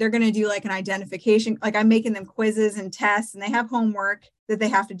they're going to do like an identification, like I'm making them quizzes and tests, and they have homework that they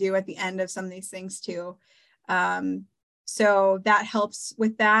have to do at the end of some of these things too. So that helps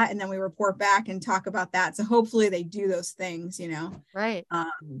with that. And then we report back and talk about that. So hopefully they do those things, Right.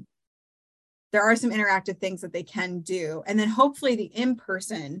 There are some interactive things that they can do. And then hopefully the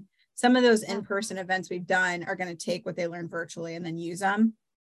in-person, some of those in-person events we've done are going to take what they learn virtually and then use them.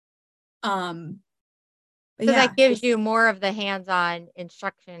 So that gives you more of the hands-on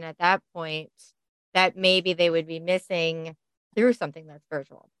instruction at that point that maybe they would be missing through something that's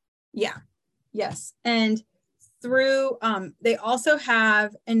virtual. Yeah. Yes. And through, they also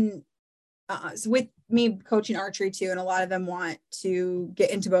have, and so with me coaching archery too, and a lot of them want to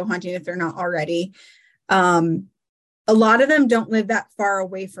get into bow hunting if they're not already. A lot of them don't live that far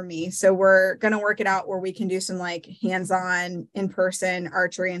away from me. So we're going to work it out where we can do some like hands-on in-person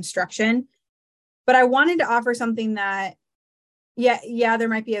archery instruction. But I wanted to offer something that, there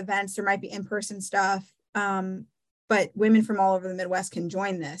might be events, there might be in-person stuff. But women from all over the Midwest can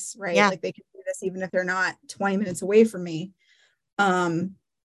join this, right? Yeah. Like they can do this even if they're not 20 minutes away from me. And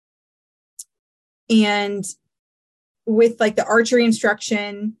with like the archery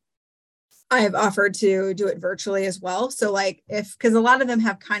instruction, I have offered to do it virtually as well. So like because a lot of them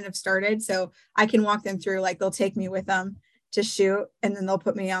have kind of started, so I can walk them through, like they'll take me with them to shoot, and then they'll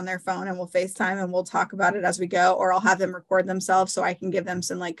put me on their phone and we'll FaceTime and we'll talk about it as we go, or I'll have them record themselves so I can give them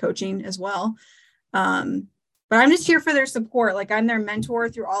some like coaching as well. But I'm just here for their support. Like I'm their mentor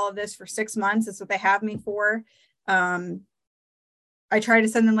through all of this for 6 months. That's what they have me for. I try to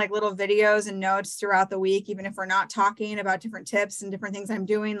send them like little videos and notes throughout the week, even if we're not talking about different tips and different things I'm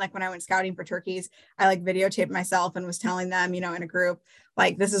doing. Like when I went scouting for turkeys, I like videotaped myself and was telling them, in a group,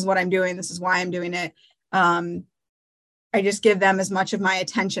 like, this is what I'm doing. This is why I'm doing it. I just give them as much of my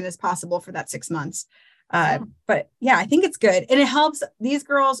attention as possible for that 6 months. But yeah, I think it's good. And it helps these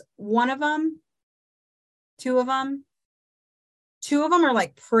girls. Two of them are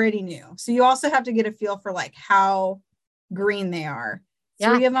like pretty new. So you also have to get a feel for like how green they are.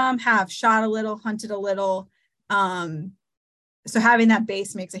 3 of them have shot a little, hunted a little. So having that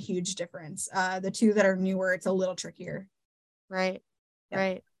base makes a huge difference. The 2 that are newer, it's a little trickier. Right. Yeah.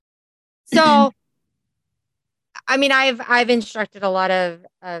 Right. So, I mean, I've instructed a lot of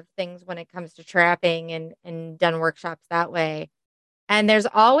things when it comes to trapping and done workshops that way. And there's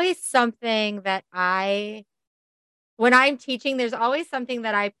always something that when I'm teaching, there's always something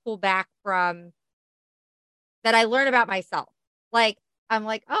that I pull back from that I learn about myself. Like, I'm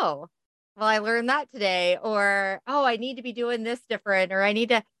like, oh, well, I learned that today, or, oh, I need to be doing this different, or I need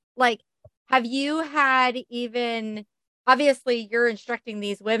to, like, have you had obviously you're instructing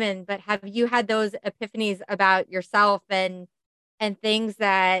these women, but have you had those epiphanies about yourself and things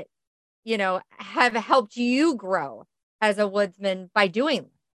that, have helped you grow as a woodsman by doing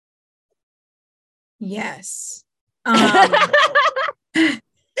them? Yes. You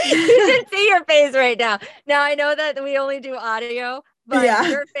should see your face right now. Now, I know that we only do audio, but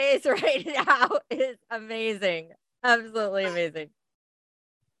your face right now is amazing. Absolutely amazing.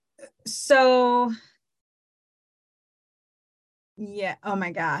 So Yeah. Oh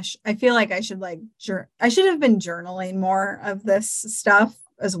my gosh. I feel like I should I should have been journaling more of this stuff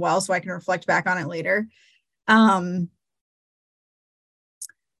as well, so I can reflect back on it later.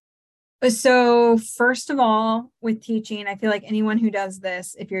 So first of all, with teaching, I feel like anyone who does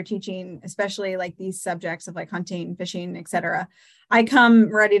this, if you're teaching, especially like these subjects of like hunting, fishing, etc., I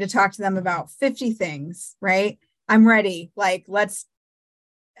come ready to talk to them about 50 things, right? I'm ready. Like, what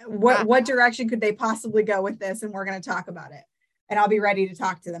direction could they possibly go with this? And we're going to talk about it. And I'll be ready to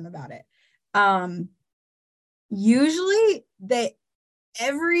talk to them about it. Usually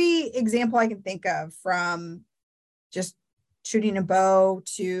every example I can think of, from just shooting a bow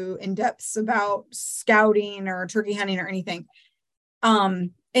to in-depths about scouting or turkey hunting or anything.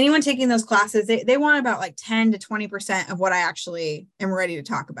 Anyone taking those classes, they want about like 10 to 20% of what I actually am ready to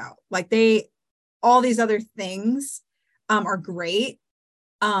talk about. Like all these other things are great.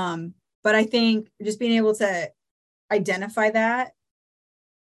 But I think just being able to identify that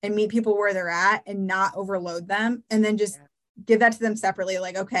and meet people where they're at and not overload them, and then just give that to them separately.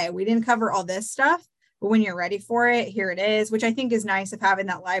 Like, okay, we didn't cover all this stuff, but when you're ready for it, here it is, which I think is nice of having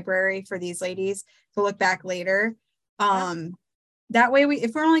that library for these ladies to look back later. That way,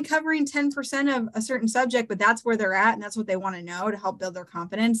 if we're only covering 10% of a certain subject, but that's where they're at and that's what they want to know to help build their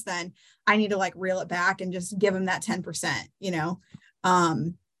confidence, then I need to like reel it back and just give them that 10%, you know.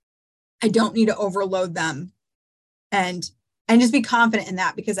 I don't need to overload them and just be confident in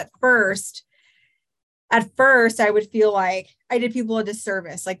that, because at first I would feel like I did people a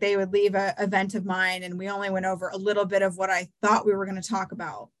disservice. Like, they would leave an event of mine and we only went over a little bit of what I thought we were going to talk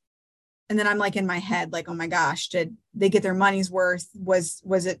about. And then I'm like in my head, like, oh my gosh, did they get their money's worth? Was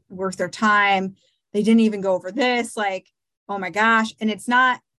it worth their time? They didn't even go over this. Like, oh my gosh. And it's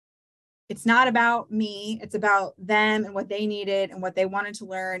not about me. It's about them and what they needed and what they wanted to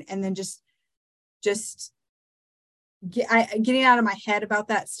learn. And then just getting out of my head about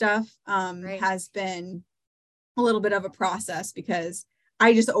that stuff has been a little bit of a process, because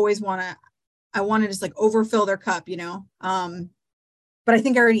I just always want to just like overfill their cup, you know? But I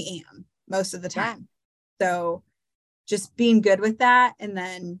think I already am most of the time. Yeah. So just being good with that. And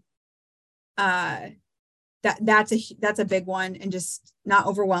then that's a big one, and just not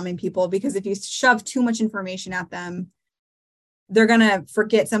overwhelming people, because if you shove too much information at them, they're going to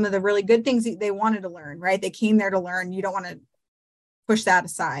forget some of the really good things that they wanted to learn, right? They came there to learn. You don't want to push that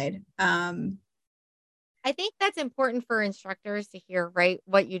aside. I think that's important for instructors to hear, right?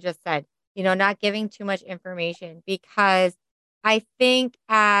 What you just said, you know, not giving too much information, because I think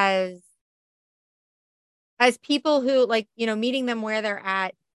as people who, like, you know, meeting them where they're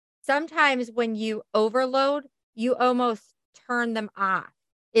at, sometimes when you overload, you almost turn them off.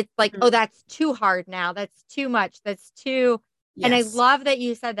 It's like, oh, that's too hard now. That's too much. That's too. Yes. And I love that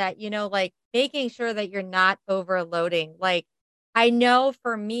you said that, you know, like making sure that you're not overloading. Like, I know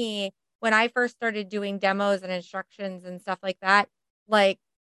for me, when I first started doing demos and instructions and stuff like that, like,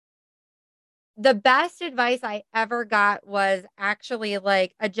 the best advice I ever got was actually,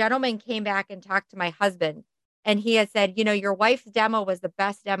 like, a gentleman came back and talked to my husband, and he had said, you know, your wife's demo was the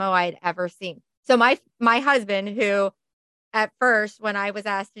best demo I had ever seen. So my husband, who at first, when I was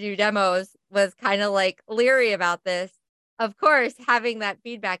asked to do demos, was kind of like leery about this, of course, having that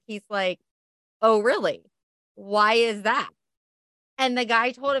feedback, he's like, oh, really? Why is that? And the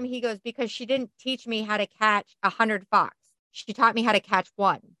guy told him, he goes, because she didn't teach me how to catch 100 fox. She taught me how to catch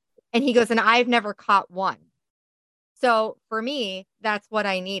one. And he goes, and I've never caught one. So for me, that's what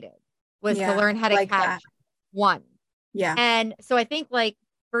I needed, was to learn how to catch one. Yeah. And so I think, like,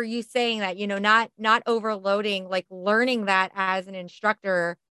 for you saying that, you know, not overloading, like learning that as an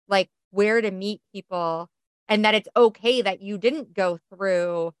instructor, like where to meet people, and that it's okay that you didn't go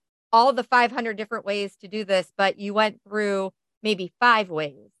through all the 500 different ways to do this, but you went through maybe 5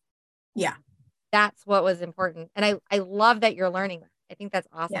 ways. Yeah. That's what was important. And I love that you're learning that. I think that's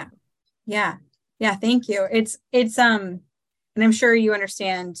awesome. Yeah. Thank you. It's and I'm sure you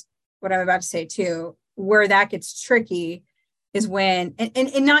understand what I'm about to say too, where that gets tricky is when,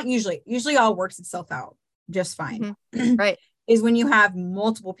 and not usually all works itself out just fine. Mm-hmm. Right. Is when you have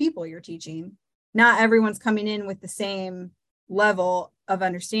multiple people you're teaching. Not everyone's coming in with the same level of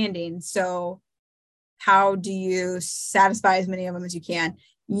understanding. So how do you satisfy as many of them as you can?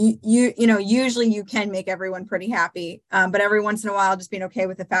 You know, usually you can make everyone pretty happy. But every once in a while, just being okay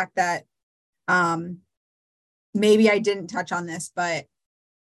with the fact that maybe I didn't touch on this, but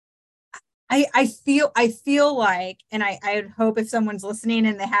I feel like, and I would hope if someone's listening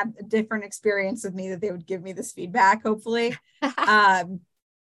and they had a different experience with me, that they would give me this feedback, hopefully,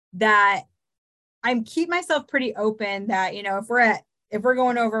 that I keep myself pretty open, that, you know, if we're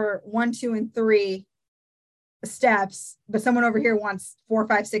going over 1, 2, and 3, steps, but someone over here wants 4,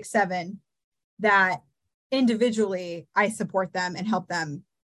 5, 6, 7, that individually I support them and help them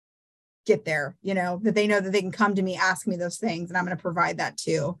get there, that they know that they can come to me, ask me those things, and I'm going to provide that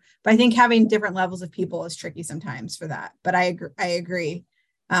too. But I think having different levels of people is tricky sometimes for that. But I agree.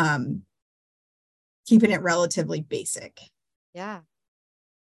 Keeping it relatively basic. Yeah.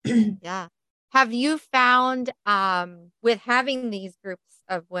 Yeah. Have you found with having these groups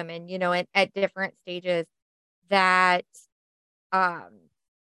of women, at different stages, that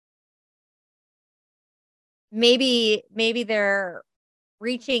maybe they're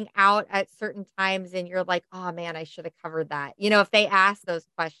reaching out at certain times and you're like, oh man, I should have covered that. If they ask those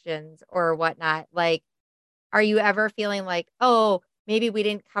questions or whatnot, like, are you ever feeling like, oh, maybe we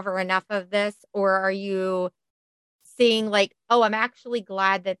didn't cover enough of this? Or are you seeing like, oh, I'm actually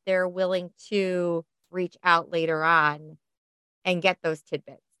glad that they're willing to reach out later on and get those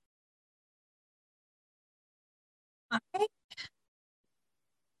tidbits? I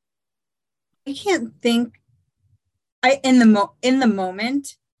can't think. In the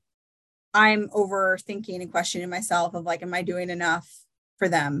moment, I'm overthinking and questioning myself of like, am I doing enough for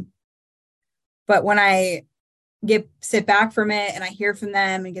them? But when I sit back from it and I hear from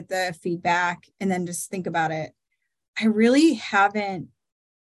them and get the feedback and then just think about it, I really haven't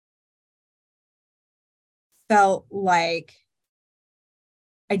felt like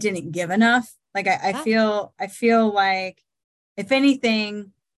I didn't give enough. Like I feel like, if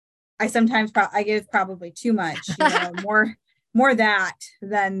anything, I sometimes I give probably too much, more that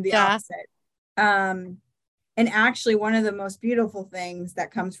than the opposite. And actually one of the most beautiful things that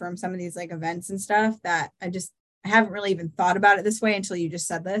comes from some of these like events and stuff that I haven't really even thought about it this way until you just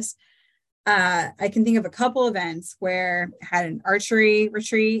said this. I can think of a couple events where I had an archery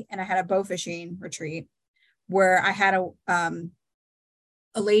retreat and I had a bow fishing retreat where I had a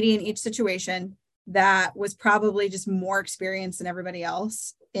lady in each situation that was probably just more experienced than everybody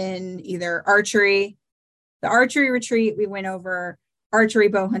else in either archery. The archery retreat, we went over archery,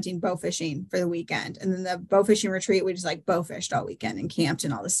 bow hunting, bow fishing for the weekend. And then the bow fishing retreat, we just like bow fished all weekend and camped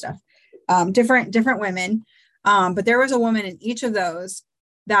and all this stuff. Different women. But there was a woman in each of those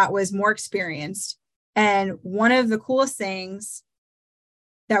that was more experienced. And one of the coolest things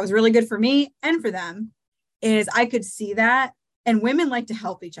that was really good for me and for them is I could see that. And women like to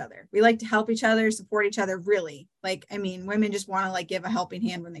help each other. We like to help each other, support each other, really. Like, I mean, women just want to like give a helping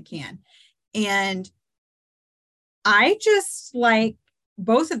hand when they can. And I just like,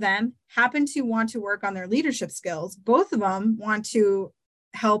 both of them happen to want to work on their leadership skills. Both of them want to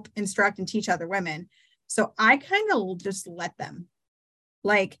help instruct and teach other women. So I kind of just let them,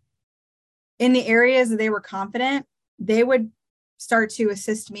 like, in the areas that they were confident, they would start to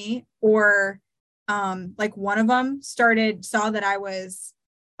assist me, or like one of them saw that I was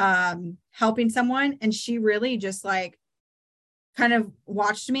helping someone, and she really just like kind of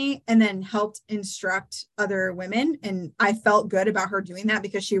watched me and then helped instruct other women. And I felt good about her doing that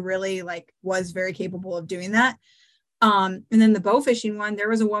because she really like was very capable of doing that. And then the bow fishing one, there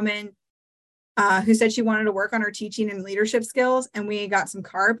was a woman who said she wanted to work on her teaching and leadership skills. And we got some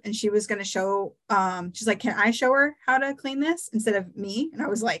carp, and she was going to show, she's like, can I show her how to clean this instead of me? And I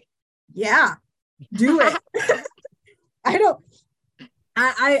was like, yeah, do it. I don't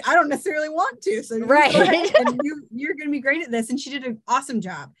necessarily want to. So right. Go ahead, and you're going to be great at this. And she did an awesome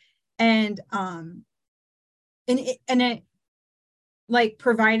job. And it like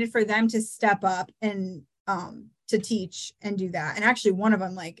provided for them to step up and to teach and do that. And actually one of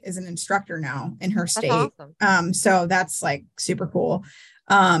them like is an instructor now in her state. That's awesome. So that's like super cool.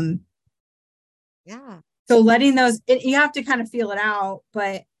 Yeah. So letting you have to kind of feel it out,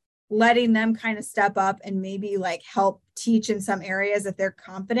 but letting them kind of step up and maybe like help teach in some areas that they're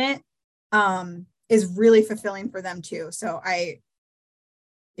confident is really fulfilling for them too. So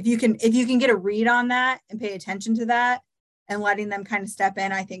if you can get a read on that and pay attention to that and letting them kind of step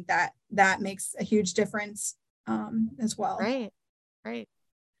in, I think that makes a huge difference as well. Right.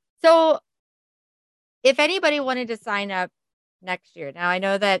 So if anybody wanted to sign up next year, now I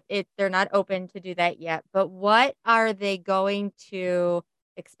know that they're not open to do that yet, but what are they going to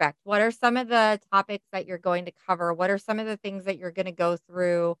expect? What are some of the topics that you're going to cover? What are some of the things that you're going to go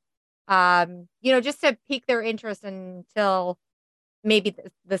through? Just to pique their interest until maybe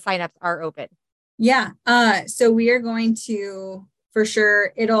the signups are open. Yeah. So we are going to, for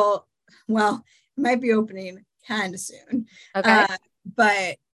sure, it might be opening kind of soon. Okay.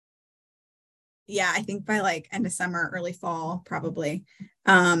 But yeah, I think by like end of summer, early fall, probably,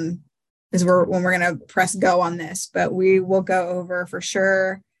 is when we're going to press go on this. But we will go over, for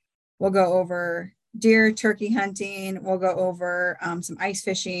sure, we'll go over deer, turkey hunting. We'll go over some ice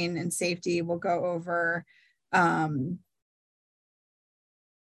fishing and safety. We'll go over Well,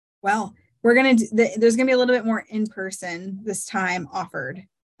 there's going to be a little bit more in person this time offered,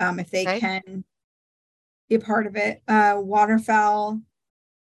 if they can be a part of it. Waterfowl,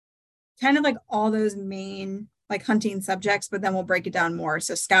 kind of like all those main like hunting subjects, but then we'll break it down more.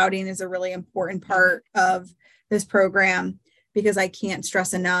 So scouting is a really important part of this program, because I can't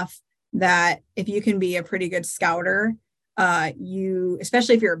stress enough that if you can be a pretty good scouter,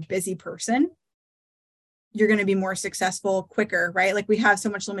 especially if you're a busy person, you're going to be more successful quicker, right? Like we have so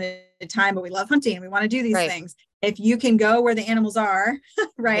much limited time, but we love hunting and we want to do these things. If you can go where the animals are,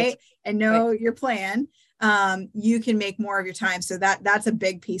 right, and know your plan, you can make more of your time. So that's a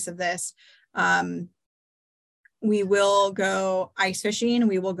big piece of this. We will go ice fishing.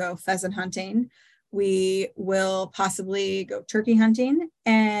 We will go pheasant hunting. We will possibly go turkey hunting,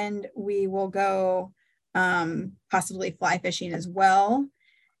 and we will go possibly fly fishing as well.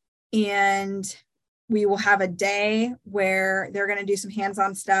 And we will have a day where they're going to do some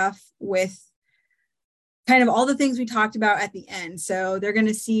hands-on stuff with kind of all the things we talked about at the end. So they're going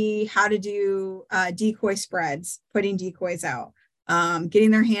to see how to do decoy spreads, putting decoys out,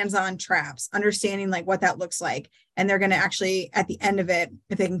 getting their hands on traps, understanding like what that looks like. And they're going to actually, at the end of it,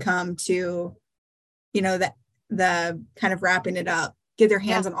 if they can come to, you know, the kind of wrapping it up, get their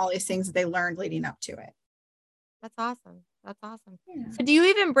hands on all these things that they learned leading up to it. That's awesome. That's awesome. Yeah. So do you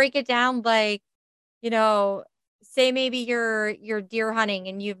even break it down, like, you know, say maybe you're deer hunting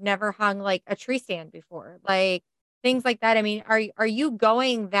and you've never hung like a tree stand before, like things like that? I mean, are you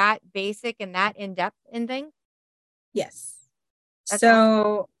going that basic and that in depth in things? Yes. That's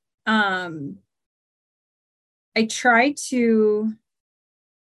so I try to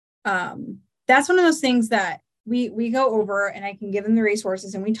that's one of those things that we go over, and I can give them the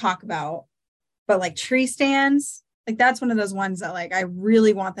resources and we talk about. But like tree stands, like that's one of those ones that like I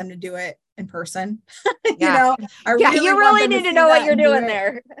really want them to do it in person. You know, you really need to know what you're doing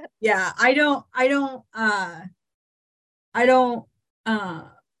there. Yeah, I don't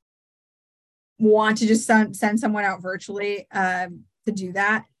want to just send someone out virtually to do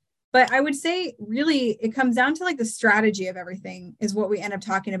that. But I would say really it comes down to like the strategy of everything is what we end up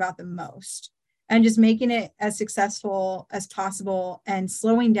talking about the most, and just making it as successful as possible and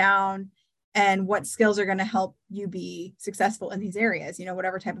slowing down, and what skills are going to help you be successful in these areas, you know,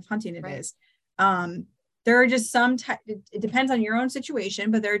 whatever type of hunting it is. There are just it depends on your own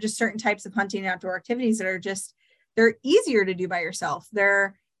situation, but there are just certain types of hunting and outdoor activities that are just, they're easier to do by yourself.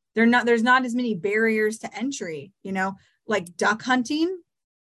 There's not as many barriers to entry, you know, like duck hunting.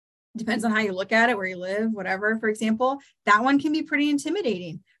 Depends on how you look at it, where you live, whatever, for example, that one can be pretty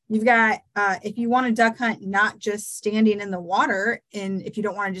intimidating. You've got, if you want to duck hunt, not just standing in the water, and if you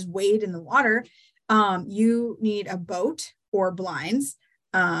don't want to just wade in the water, you need a boat or blinds.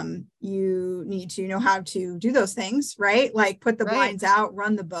 You need to know how to do those things, right? Like put the blinds out,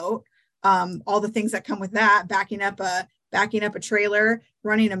 run the boat, all the things that come with that, backing up a trailer,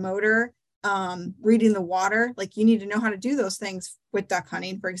 running a motor, reading the water. Like you need to know how to do those things with duck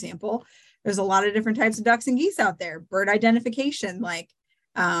hunting, for example. There's a lot of different types of ducks and geese out there. Bird identification, like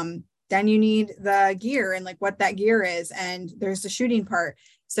then you need the gear and like what that gear is, and there's the shooting part.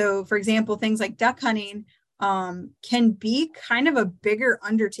 So for example, things like duck hunting can be kind of a bigger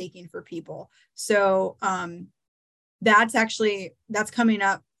undertaking for people. So that's coming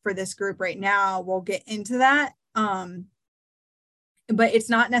up for this group right now. We'll get into that. But it's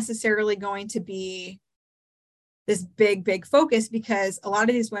not necessarily going to be this big focus, because a lot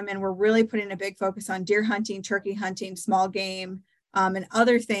of these women were really putting a big focus on deer hunting, turkey hunting, small game, and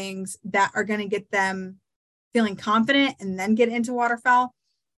other things that are going to get them feeling confident and then get into waterfowl.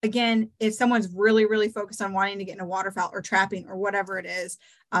 Again, if someone's really focused on wanting to get into waterfowl or trapping or whatever it is,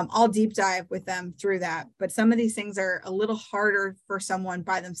 I'll deep dive with them through that. But some of these things are a little harder for someone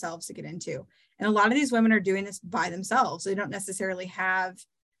by themselves to get into. And a lot of these women are doing this by themselves. They don't necessarily have,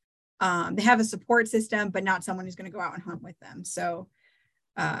 they have a support system, but not someone who's going to go out and hunt with them. So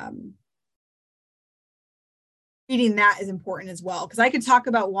reading that is important as well, because I could talk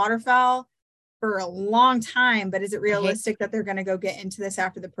about waterfowl for a long time, but is it realistic that they're going to go get into this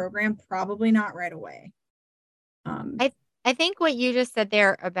after the program? Probably not right away. I think what you just said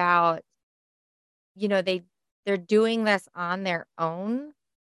there about, you know, they're doing this on their own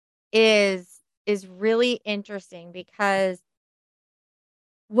is really interesting, because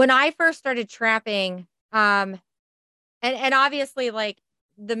when I first started trapping, and obviously like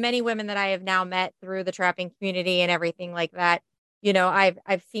the many women that I have now met through the trapping community and everything like that, you know,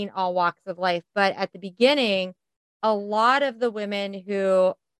 I've seen all walks of life. But at the beginning, a lot of the women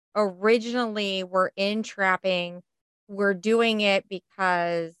who originally were in trapping were doing it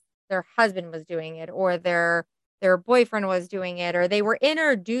because their husband was doing it, or their boyfriend was doing it, or they were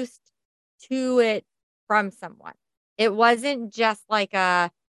introduced to it from someone. It wasn't just like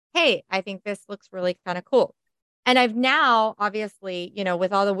hey, I think this looks really kind of cool. And I've now, obviously,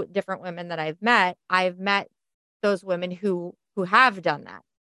 with all the different women that I've met those women who have done that.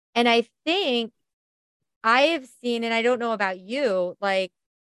 And I think I have seen, and I don't know about you, like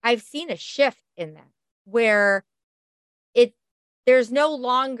I've seen a shift in that where there's no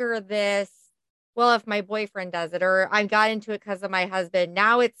longer this, well, if my boyfriend does it, or I got into it because of my husband.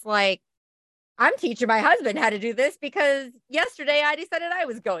 Now it's like, I'm teaching my husband how to do this because yesterday I decided I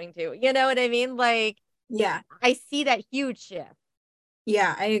was going to, you know what I mean? Like, yeah, I see that huge shift.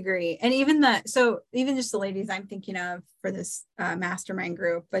 Yeah, I agree. And even just the ladies I'm thinking of for this mastermind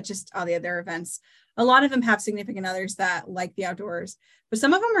group, but just all the other events, a lot of them have significant others that like the outdoors, but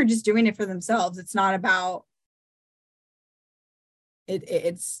some of them are just doing it for themselves. It's not about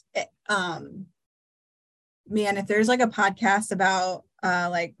man, if there's like a podcast about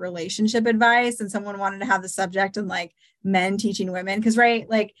like relationship advice and someone wanted to have the subject and like men teaching women, because right,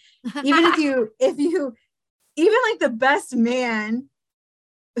 like even if you even like the best man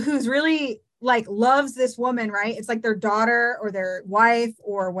who's really like loves this woman, right? It's like their daughter or their wife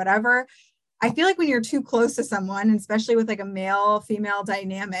or whatever. I feel like when you're too close to someone, especially with like a male female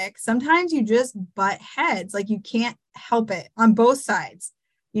dynamic, sometimes you just butt heads. Like you can't help it on both sides,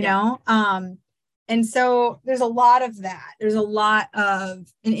 you know? And so there's a lot of that. There's a lot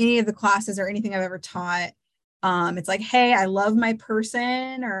of, in any of the classes or anything I've ever taught, it's like, hey, I love my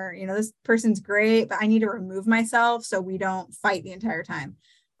person, or, this person's great, but I need to remove myself so we don't fight the entire time.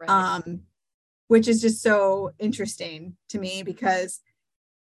 Right. Which is just so interesting to me, because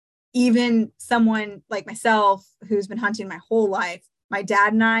even someone like myself who's been hunting my whole life, my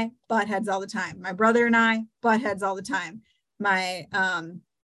dad and I butt heads all the time. My brother and I butt heads all the time. My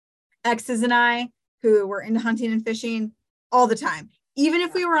exes and I, who were into hunting and fishing all the time, even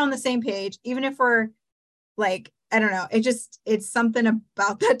if we were on the same page, even if we're like, I don't know, it's something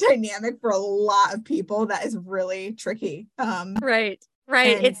about that dynamic for a lot of people that is really tricky. Right.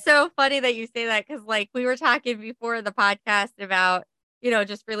 It's so funny that you say that, because like we were talking before the podcast about,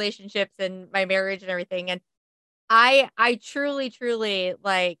 just relationships and my marriage and everything. And I truly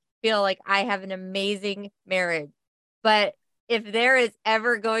like feel like I have an amazing marriage. But if there is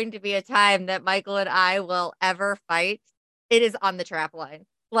ever going to be a time that Michael and I will ever fight, it is on the trap line.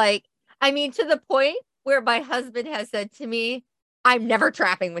 Like, I mean, to the point where my husband has said to me, I'm never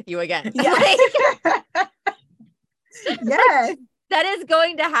trapping with you again. Yes. Yes. That is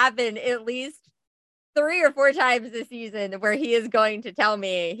going to happen at least 3 or 4 times this season, where he is going to tell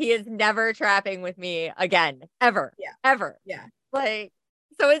me he is never trapping with me again, ever. Yeah. Ever. Yeah. Like,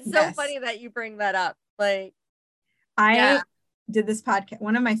 so it's so funny that you bring that up. Like, I did this podcast.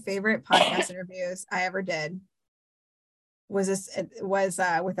 One of my favorite podcast interviews I ever did was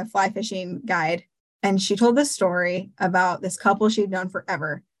with a fly fishing guide. And she told this story about this couple she'd known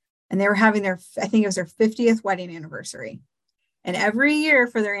forever. And they were having I think it was their 50th wedding anniversary. And every year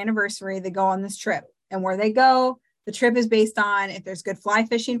for their anniversary, they go on this trip. And where they go, the trip is based on if there's good fly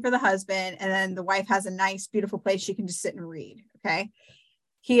fishing for the husband, and then the wife has a nice, beautiful place she can just sit and read. Okay.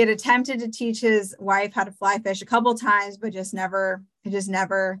 He had attempted to teach his wife how to fly fish a couple of times, but just never,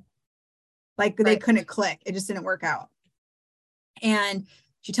 like they couldn't click. It just didn't work out. And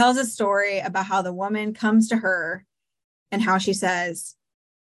she tells a story about how the woman comes to her and how she says,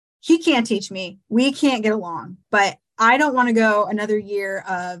 he can't teach me. We can't get along, but I don't want to go another year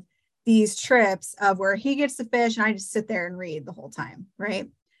of these trips of where he gets to fish and I just sit there and read the whole time. Right.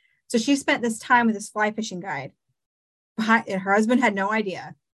 So she spent this time with this fly fishing guide. Her husband had no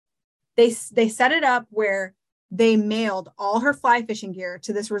idea. They set it up where they mailed all her fly fishing gear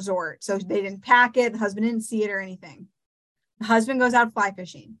to this resort. So they didn't pack it. The husband didn't see it or anything. The husband goes out fly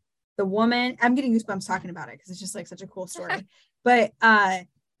fishing. The woman, I'm getting goosebumps talking about it because it's just like such a cool story. But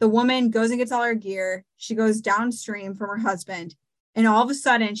the woman goes and gets all her gear. She goes downstream from her husband. And all of a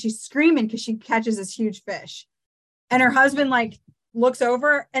sudden she's screaming because she catches this huge fish. And her husband like looks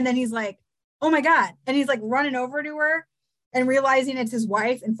over, and then he's like, oh my God. And he's like running over to her and realizing it's his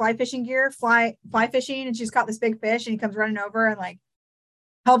wife in fly fishing gear, fly fishing. And she's caught this big fish, and he comes running over and like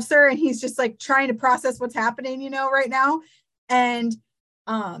helps her. And he's just like trying to process what's happening, right now. And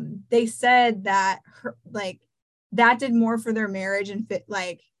they said that that did more for their marriage and fit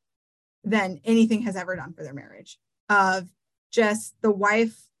than anything has ever done for their marriage. Of just the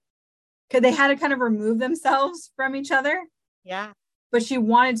wife, because they had to kind of remove themselves from each other. Yeah. But she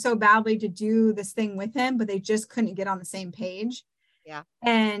wanted so badly to do this thing with him, but they just couldn't get on the same page. Yeah.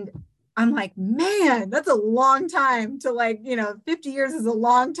 And I'm like, man, that's a long time to like, 50 years is a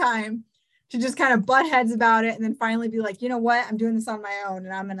long time to just kind of butt heads about it. And then finally be like, you know what, I'm doing this on my own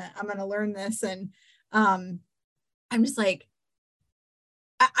and I'm going to learn this. And I'm just like,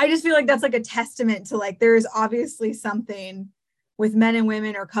 I just feel like that's like a testament to like, there is obviously something with men and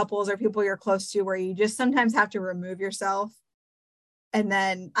women or couples or people you're close to where you just sometimes have to remove yourself. And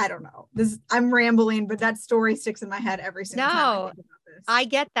then I don't know, I'm rambling, but that story sticks in my head every single time I think about this. I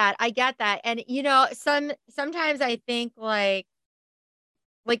get that. And sometimes I think like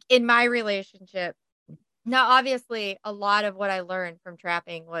in my relationship, now obviously a lot of what I learned from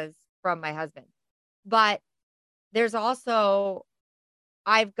trapping was from my husband, but there's also,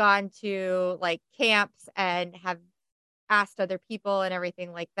 I've gone to like camps and have asked other people and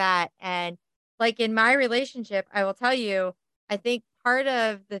everything like that. And like in my relationship, I will tell you, I think part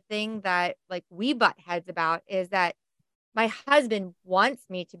of the thing that like we butt heads about is that my husband wants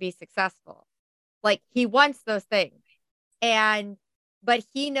me to be successful. Like he wants those things. But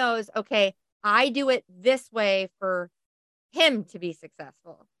he knows, okay, I do it this way for him to be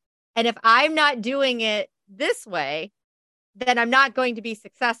successful. And if I'm not doing it this way, then I'm not going to be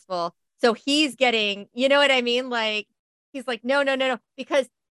successful. So he's getting, you know what I mean? Like, he's like, no. Because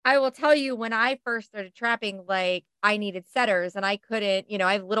I will tell you, when I first started trapping, like I needed setters and I couldn't,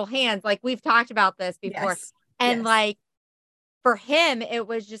 I have little hands. Like we've talked about this before. Yes. And like, for him, it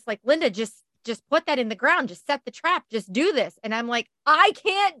was just like, Linda, just put that in the ground, just set the trap, just do this. And I'm like, I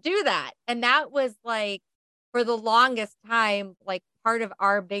can't do that. And that was like, for the longest time, like part of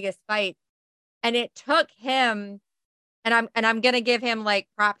our biggest fight. And it took him, and I'm going to give him like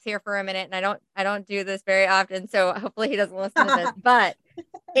props here for a minute. And I don't do this very often. So hopefully he doesn't listen to this, but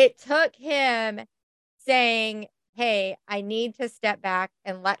it took him saying, hey, I need to step back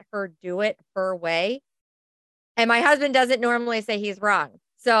and let her do it her way. And my husband doesn't normally say he's wrong.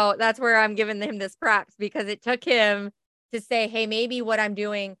 So that's where I'm giving him this props, because it took him to say, hey, maybe what I'm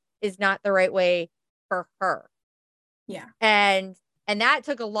doing is not the right way for her. Yeah. And that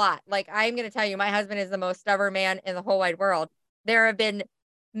took a lot. Like, I'm going to tell you, my husband is the most stubborn man in the whole wide world. There have been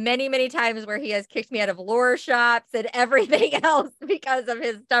many, many times where he has kicked me out of lure shops and everything else because of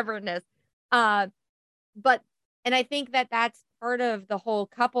his stubbornness. And I think that that's part of the whole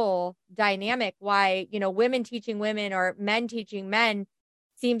couple dynamic, why, women teaching women or men teaching men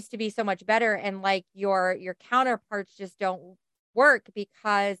seems to be so much better. And like your counterparts just don't work,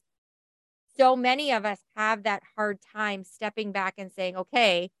 because so many of us have that hard time stepping back and saying,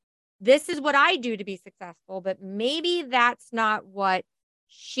 okay, this is what I do to be successful, but maybe that's not what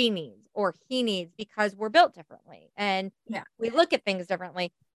she needs or he needs, because we're built differently and we look at things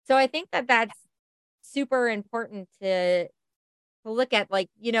differently. So I think that that's super important to look at, like,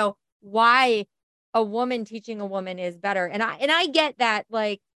 why a woman teaching a woman is better. And I get that,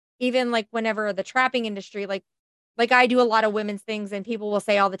 like, even like whenever the trapping industry, like I do a lot of women's things, and people will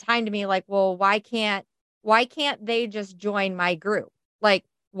say all the time to me, like, well, why can't they just join my group? Like,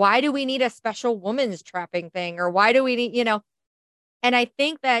 why do we need a special women's trapping thing? Or why do we need, and I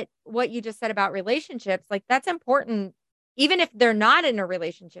think that what you just said about relationships, like, that's important, even if they're not in a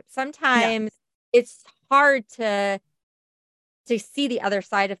relationship. Sometimes it's hard to see the other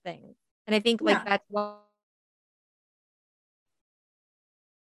side of things. And I think like that's what.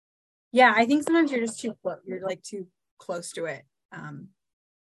 Yeah, I think sometimes you're just too close. You're like too close to it.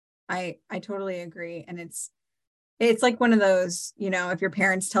 I totally agree. And it's like one of those, if your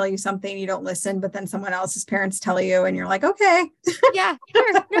parents tell you something, you don't listen, but then someone else's parents tell you and you're like, okay. Yeah,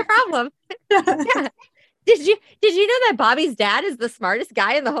 sure, no problem. Yeah. Did you know that Bobby's dad is the smartest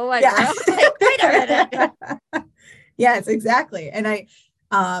guy in the whole wide world? Like, wait a minute. Yes, exactly. And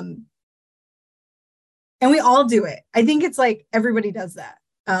and we all do it. I think it's like everybody does that.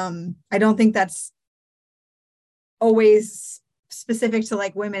 I don't think that's always specific to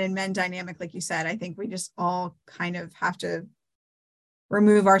like women and men dynamic, like you said. I think we just all kind of have to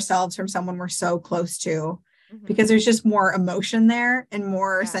remove ourselves from someone we're so close to, because there's just more emotion there and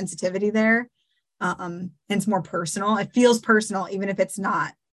more sensitivity there. And it's more personal. It feels personal, even if it's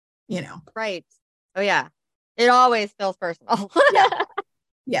not, Right. Oh yeah. It always feels personal. Yeah.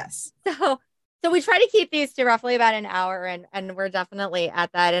 Yes. So we try to keep these to roughly about an hour, and we're definitely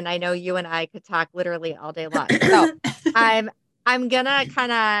at that. And I know you and I could talk literally all day long. So I'm gonna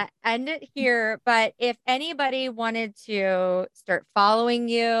kind of end it here. But if anybody wanted to start following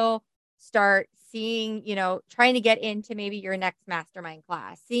you, start seeing, trying to get into maybe your next mastermind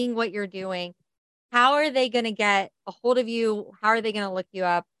class, seeing what you're doing, how are they going to get a hold of you? How are they going to look you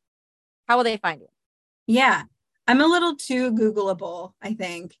up? How will they find you? Yeah, I'm a little too Googleable, I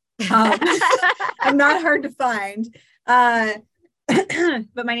think. I'm not hard to find.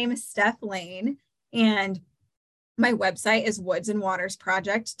 but my name is Steph Lane, and my website is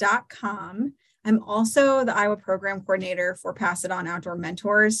woodsandwatersproject.com. I'm also the Iowa program coordinator for Pass It On Outdoor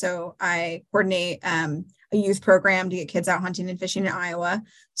Mentors. So I coordinate a youth program to get kids out hunting and fishing in Iowa.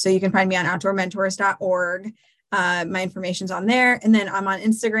 So you can find me on outdoormentors.org. My information's on there. And then I'm on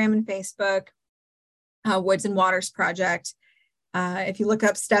Instagram and Facebook, Woods and Waters Project. If you look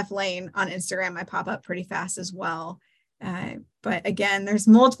up Steph Lane on Instagram, I pop up pretty fast as well. But again, there's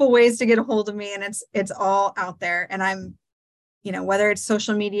multiple ways to get a hold of me, and it's all out there. And I'm, whether it's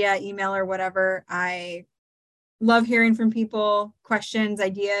social media, email, or whatever, I love hearing from people, questions,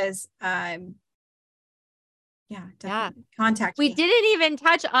 ideas. Definitely contact me. We didn't even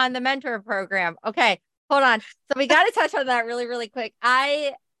touch on the mentor program. Okay, hold on. So we got to touch on that really, really quick.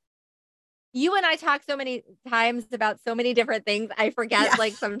 You and I talk so many times about so many different things. I forget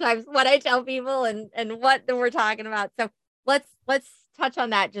like sometimes what I tell people and what we're talking about. So let's touch on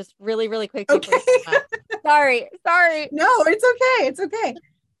that just really, really quick. Okay. Sorry. No, it's okay.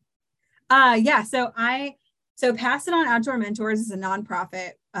 So Pass It On Outdoor Mentors is a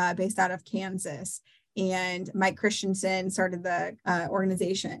nonprofit based out of Kansas. And Mike Christensen started the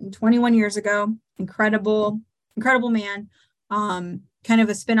organization 21 years ago. Incredible man. Kind of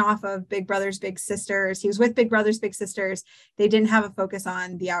a spinoff of Big Brothers Big Sisters. He was with Big Brothers Big Sisters. They didn't have a focus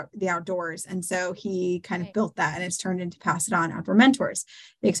on the outdoors, and so he kind of built that, and it's turned into Pass It On Outdoor Mentors.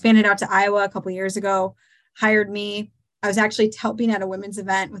 They expanded out to Iowa a couple of years ago, hired me. I was actually helping at a women's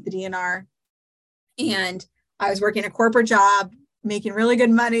event with the DNR, and I was working a corporate job, making really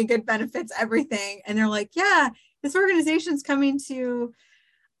good money, good benefits, everything. And they're like, yeah, this organization's coming to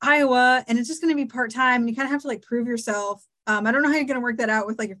Iowa, and it's just going to be part-time, and you kind of have to like prove yourself. I don't know how you're going to work that out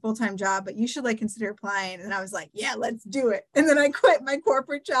with like your full-time job, but you should like consider applying. And I was like, yeah, let's do it. And then I quit my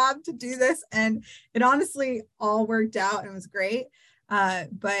corporate job to do this. And it honestly all worked out and it was great.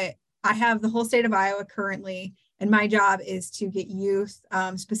 But I have the whole state of Iowa currently. And my job is to get youth,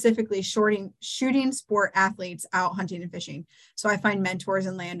 specifically shooting sport athletes out hunting and fishing. So I find mentors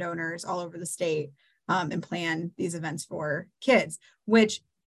and landowners all over the state and plan these events for kids, which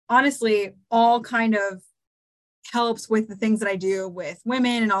honestly all kind of helps with the things that I do with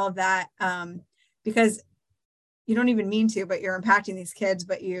women and all of that, because you don't even mean to, but you're impacting these kids,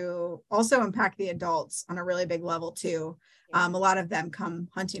 but you also impact the adults on a really big level too. A lot of them come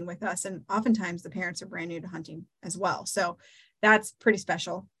hunting with us, and oftentimes the parents are brand new to hunting as well. So that's pretty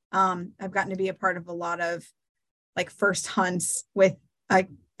special. I've gotten to be a part of a lot of like first hunts with a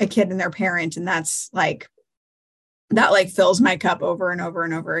kid and their parent, and that's like, that like fills my cup over and over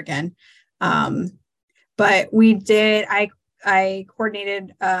and over again. But I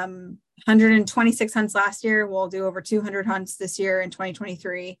coordinated 126 hunts last year. We'll do over 200 hunts this year in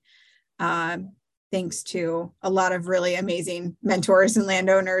 2023, thanks to a lot of really amazing mentors and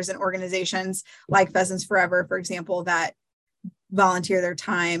landowners and organizations like Pheasants Forever, for example, that volunteer their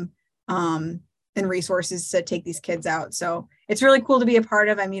time and resources to take these kids out. So it's really cool to be a part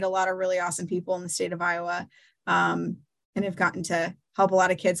of. I meet a lot of really awesome people in the state of Iowa, and have gotten to help a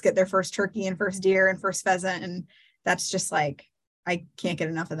lot of kids get their first turkey and first deer and first pheasant. And that's just like, I can't get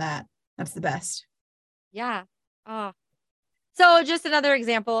enough of that. That's the best. Yeah. Oh, so just another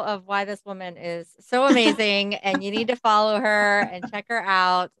example of why this woman is so amazing and you need to follow her and check her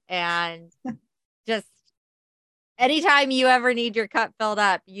out. And just anytime you ever need your cup filled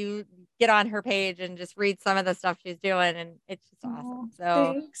up, you get on her page and just read some of the stuff she's doing. And it's just awesome.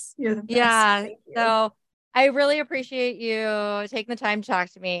 So thanks. You're the best. Yeah. So I really appreciate you taking the time to talk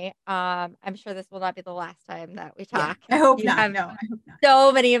to me. I'm sure this will not be the last time that we talk. Yeah, I hope you not. have No, I hope not.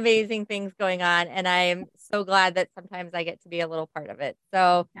 So many amazing things going on, and I'm so glad that sometimes I get to be a little part of it.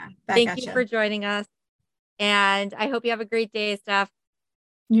 So thank you for joining us, and I hope you have a great day, Steph.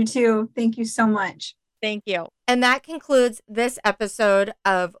 You too. Thank you so much. Thank you. And that concludes this episode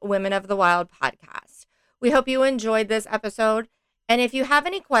of Women of the Wild podcast. We hope you enjoyed this episode. And if you have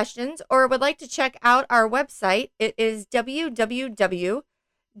any questions or would like to check out our website, it is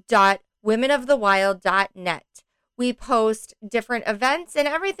www.womenofthewild.net. We post different events and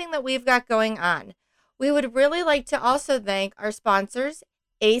everything that we've got going on. We would really like to also thank our sponsors,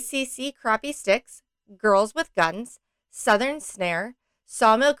 ACC Crappie Sticks, Girls with Guns, Southern Snare,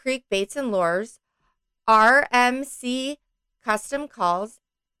 Sawmill Creek Baits and Lures, RMC Custom Calls,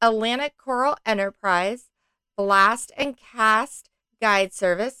 Atlantic Coral Enterprise, Blast and Cast Guide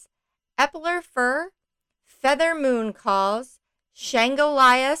Service, Epler Fur, Feather Moon Calls,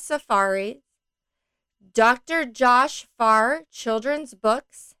 Shangolaya Safari, Dr. Josh Farr Children's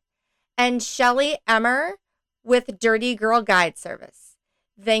Books, and Shelly Emmer with Dirty Girl Guide Service.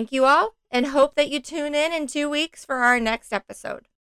 Thank you all, and hope that you tune in 2 weeks for our next episode.